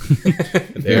 you know.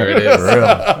 There it is.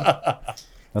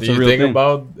 That's Do a you real think thing.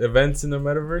 about events in the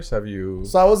metaverse? Have you?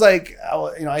 So I was like,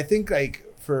 I think like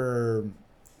for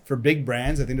big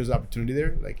brands, I think there's opportunity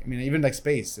there. Like, I mean, even like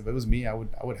space. If it was me, I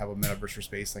would have a metaverse for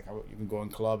space. Like, I would even go in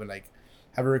club and like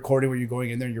have a recording where you're going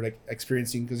in there and you're like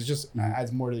experiencing because it just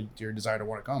adds more to your desire to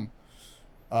want to come.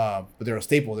 But they're a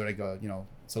staple. They're like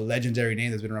it's a legendary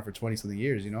name that's been around for 20 something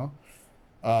years. You know.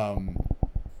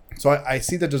 So I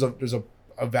see that there's a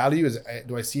value.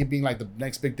 Do I see it being like the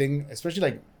next big thing, especially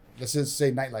like let's just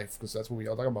say nightlife because that's what we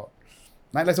all talk about.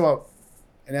 Nightlife's about,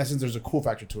 in essence, there's a cool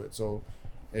factor to it. So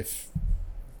if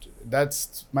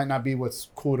that's might not be what's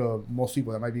cool to most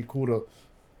people, that might be cool to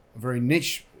a very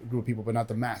niche group of people, but not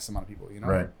the mass amount of people. You know.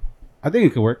 Right. I think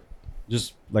it could work,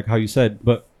 just like how you said.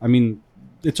 But I mean,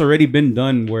 it's already been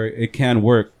done where it can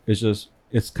work.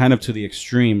 It's kind of to the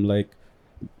extreme. Like,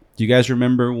 do you guys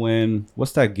remember when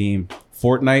what's that game?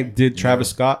 Fortnite did Travis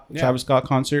Scott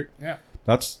concert. Yeah.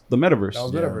 That's the metaverse. That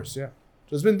was metaverse. Yeah.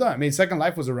 So it's been done. I mean, Second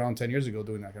Life was around 10 years ago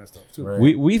doing that kind of stuff too.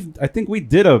 Right. I think we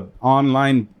did a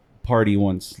online party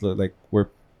once, like where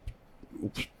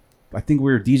I think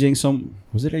we were DJing some.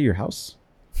 Was it at your house?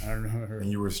 I don't know.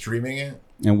 And you were streaming it.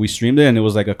 And we streamed it, and it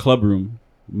was like a club room.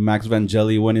 Max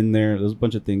Vangeli went in there. There was a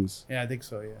bunch of things. Yeah, I think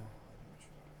so. Yeah.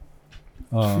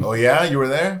 Oh yeah, you were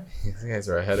there. You guys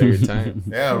are ahead of your time.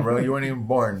 Yeah, bro, you weren't even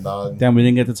born, dog. Damn, we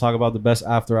didn't get to talk about the best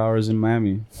after hours in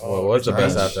Miami. Well, what's the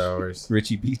best nice. after hours?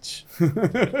 Richie Beach.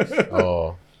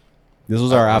 Oh, This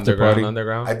was our after party.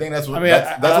 Underground. I think that's what I mean,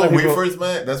 that's, a that's lot of when we people- first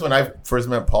met. That's when I first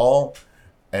met Paul,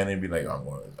 and it'd be like, I'm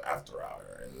going to after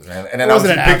hours, and then It I would wasn't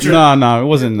see an after- pictures. No, it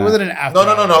wasn't It that. wasn't an after.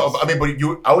 No. I mean,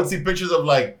 but I would see pictures of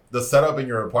like the setup in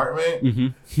your apartment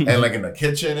Mm-hmm. and like in the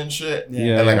kitchen and shit.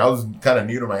 Yeah. And like I was kind of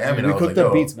new to Miami. and I We was cooked like,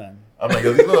 up yo, beats, man. I'm like,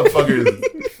 yo, these motherfuckers.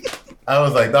 I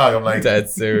was like, dog. I'm like, Dead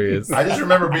serious. I just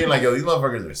remember being like, yo, these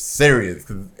motherfuckers are serious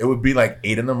because it would be like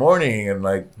 8 a.m. and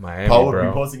like Miami, Paul would bro.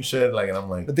 be posting shit like, and I'm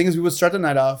like, The thing is, we would start the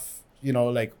night off. You know,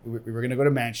 like we were gonna go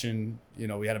to Mansion. You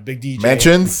know, we had a big DJ.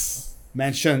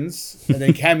 Mansions, and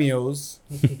then Cameos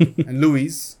and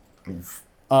Louis.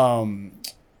 And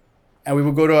we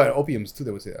would go to Opiums too.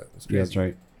 They would say that. It was Yeah, crazy. that's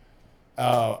right.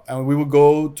 And we would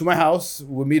go to my house.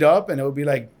 We'd meet up, and it would be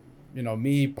like,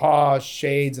 me, Pa,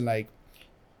 Shades, and like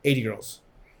 80 girls.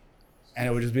 And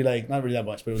it would just be like, not really that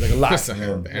much, but it was like a lot.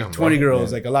 Damn, 20 bro.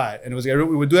 girls, like a lot. And it was like,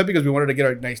 we would do that because we wanted to get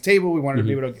our nice table. We wanted to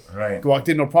be able to right. walk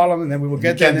in, no problem. And then we would You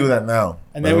get there. can't and do then- that now.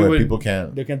 and By then the we way, would- people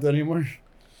can't. They can't do it anymore.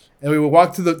 And we would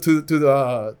walk we'd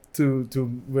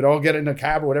all get in a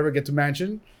cab or whatever, get to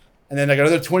Mansion. And then like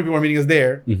another 20 people were meeting us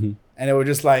there. Mm-hmm. And it was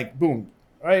just like, boom.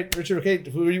 All right, Richard, okay,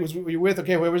 who are you with?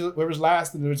 Okay, whoever's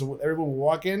last. And everyone would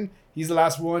walk in. He's the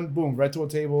last one. Boom, right to a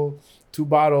table, 2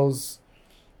 bottles.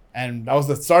 And that was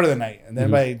the start of the night. And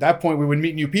then by that point, we would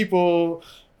meet new people.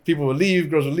 People would leave,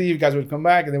 girls would leave, guys would come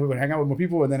back. And then we would hang out with more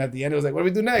people. And then at the end, it was like, what do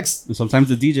we do next? And sometimes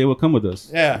the DJ will come with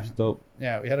us. Yeah. Which is dope.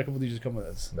 Yeah, we had a couple DJs come with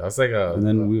us. That's like And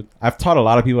then I've taught a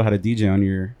lot of people how to DJ on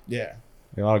your. Yeah.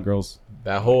 A lot of girls.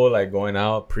 that whole like going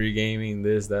out, pre-gaming,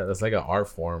 that's like an art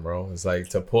form, bro. It's like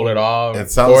to pull it off.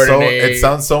 It sounds coordinate.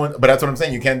 so, but that's what I'm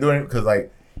saying. You can't do it because like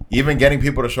even getting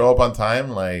people to show up on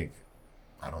time, like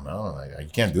I don't know, like you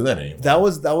can't do that anymore. That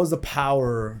was the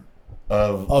power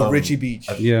of Richie Beach.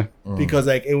 Yeah. Because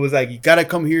like it was like you gotta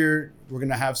come here. We're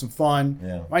gonna have some fun.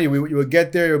 Yeah. Mind you, we would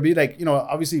get there. It would be like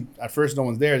obviously at first no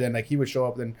one's there. Then like he would show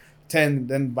up. Then 10.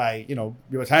 Then by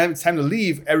it's time to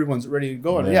leave. Everyone's ready to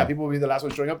go. And Yeah. people will be the last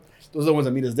ones showing up. Those are the ones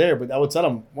that meet us there. But I would tell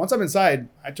them once I'm inside,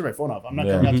 I turn my phone off. I'm not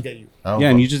coming out to get you. Yeah,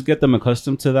 and you just get them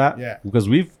accustomed to that. Yeah. Because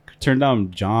we've turned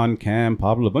down John, Cam,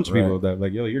 Pablo, a bunch of people that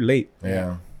like, yo, you're late.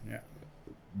 Yeah.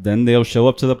 Then they'll show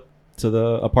up to the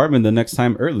apartment the next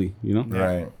time early.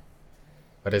 Right.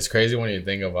 But it's crazy when you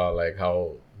think about like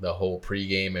how the whole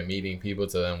pregame and meeting people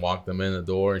to then walk them in the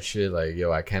door and shit. Like,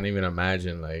 yo, I can't even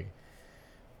imagine like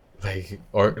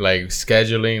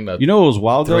scheduling the You know, it was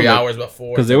wild though. 3 hours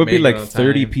before Because to there would be make like it on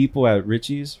 30 time. people at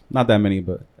Richie's. Not that many,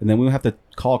 and then we would have to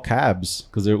call cabs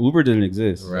because their Uber didn't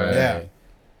exist. Right. Yeah.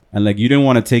 And like you didn't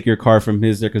want to take your car from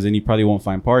his there because then you probably won't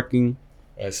find parking.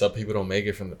 And some people don't make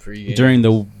it from the pregame. During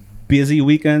the busy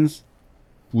weekends,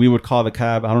 we would call the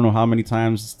cab. I don't know how many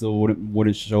times, still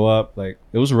wouldn't show up. Like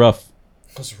it was rough.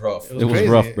 It was rough. It was crazy.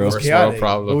 rough, bro. It was First world chaotic.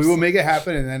 problems. But we will make it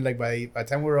happen. And then like by the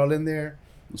time we were all in there,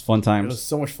 It was fun it times. was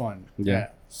so much fun. Yeah.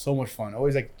 So much fun.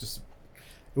 Always like just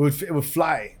it would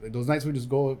fly. Like those nights would just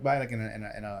go by like in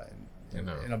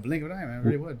a blink of an eye, man. It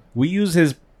really would. We use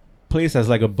his place as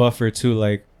like a buffer too.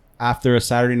 Like after a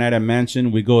Saturday night at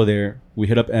Mansion, we go there. We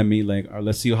hit up Emmy. Like,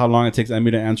 let's see how long it takes Emmy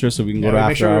to answer, so we can go to Make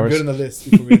after sure we're hours. good on the list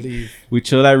before we leave. We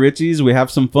chill at Richie's. We have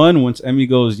some fun. Once Emmy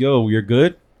goes, yo, you're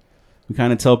good. We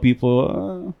kind of tell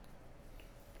people,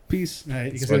 peace. Right,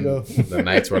 you It's can still when go. the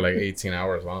nights were like 18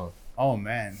 hours long. Oh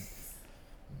man.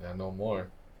 Yeah, no more.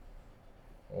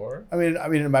 Or I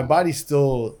mean, my body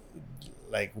still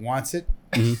like wants it.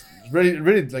 Mm-hmm.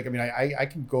 Really, like I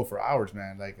can go for hours,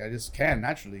 man. Like I just can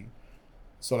naturally.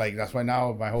 So like that's why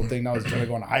now my whole thing now is trying to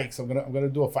go on hikes. I'm gonna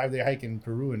do a 5-day hike in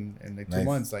Peru in like 2 Nice.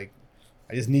 months. Like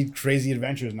I just need crazy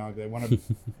adventures now because I want to.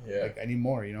 yeah, Like I need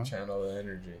more. channel the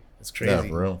energy. It's Yeah, crazy.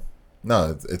 for real.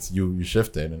 No, it's you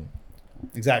shifted and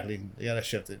Exactly. You gotta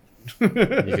shift it.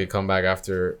 You could come back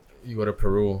after you go to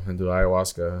Peru and do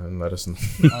ayahuasca and let us know.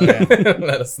 Oh, yeah.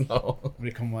 Let us know.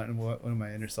 Become one of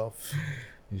my inner self.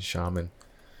 He's shaman.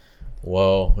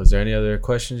 Well, was there any other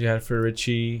questions you had for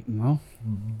Richie? No.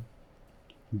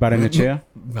 Barenechea.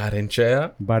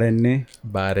 Barenchea? Barene.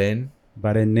 Barene.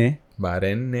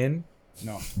 Barenin?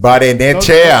 No.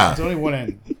 Barenechea. It's only one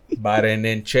end.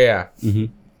 Barenenchea. Mm-hmm.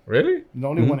 Really? There's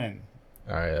only one end.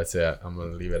 All right, that's it. I'm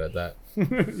gonna leave it at that.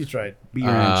 You tried. Be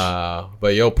ranch.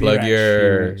 But yo, plug ranch,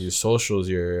 your ranch. socials,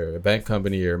 your event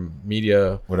company, your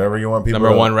media. Whatever you want people.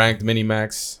 Number to- one ranked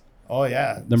Minimax. Oh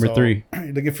yeah. Number So, 3.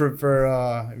 You're looking for if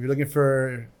you're looking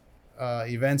for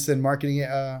events and marketing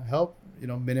help,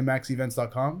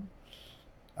 minimaxevents.com.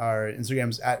 Our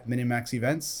Instagram's at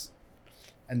minimaxevents.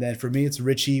 And then for me, it's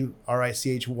Richie,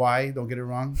 RICHY. Don't get it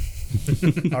wrong.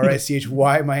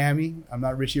 RICHY Miami. I'm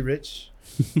not Richie Rich.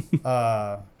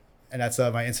 And that's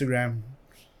my Instagram.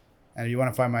 And if you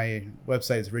want to find my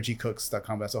website, it's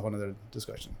richiecooks.com. That's a whole other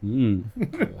discussion.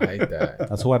 I like that.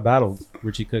 That's who I battled.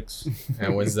 Richie Cooks.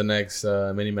 And when's the next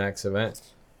Minimax event?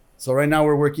 So right now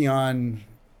we're working on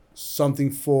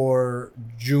something for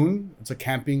June. It's a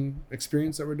camping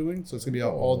experience that we're doing. So it's gonna be an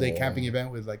all-day camping event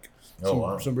with like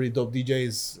some really dope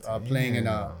DJs playing in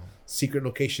a secret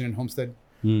location in Homestead.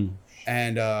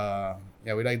 And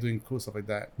yeah, we like doing cool stuff like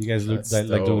that. You guys look That's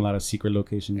like doing dope. a lot of secret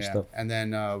location Yeah. stuff. And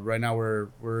then right now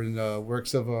we're in the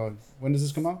works of when does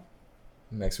this come out?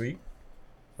 Next week?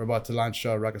 We're about to launch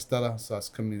Rockastella, so that's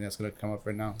gonna come up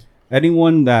right now.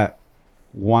 Anyone that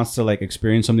wants to like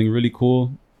experience something really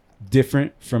cool,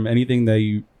 different from anything that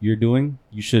you're doing,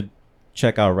 you should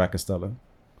check out Rockastella.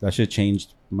 That should change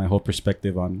my whole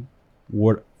perspective on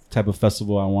what type of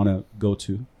festival I want to go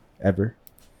to ever.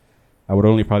 I would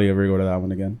only probably ever go to that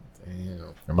one again.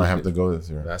 Damn. I might have to go this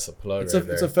year. That's a plug It's right a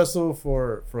there. it's a festival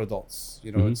for adults.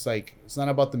 Mhm. It's like it's not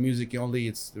about the music only.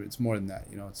 It's more than that.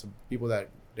 It's people that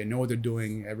they know what they're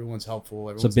doing. Everyone's helpful.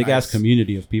 It's a Everyone's big ass nice.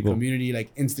 community of people. Community,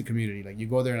 like instant community. Like you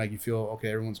go there and like you feel okay.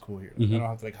 Everyone's cool here. Like, Mhm. I don't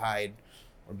have to like hide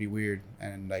or be weird.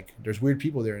 And like there's weird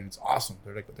people there and it's awesome.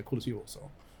 They're like the coolest people. So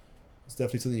it's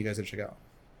definitely something you guys should check out.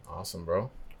 Awesome, bro.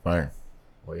 Fire.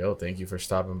 Well, yo, thank you for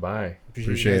stopping by.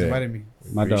 Appreciate you guys it. inviting me.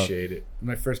 We My dog. appreciate it.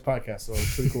 My first podcast, so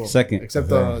it's pretty cool. Second. except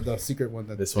the secret one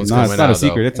that This one's No, coming it's not out, a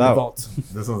secret. though. It's in the out. vault.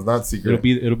 This one's not secret.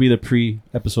 It'll be the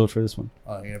pre-episode for this one.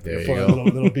 You're gonna There you pull a go.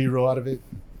 little B-roll out of it.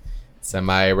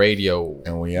 Semi Radio.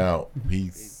 And we out.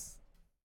 Peace.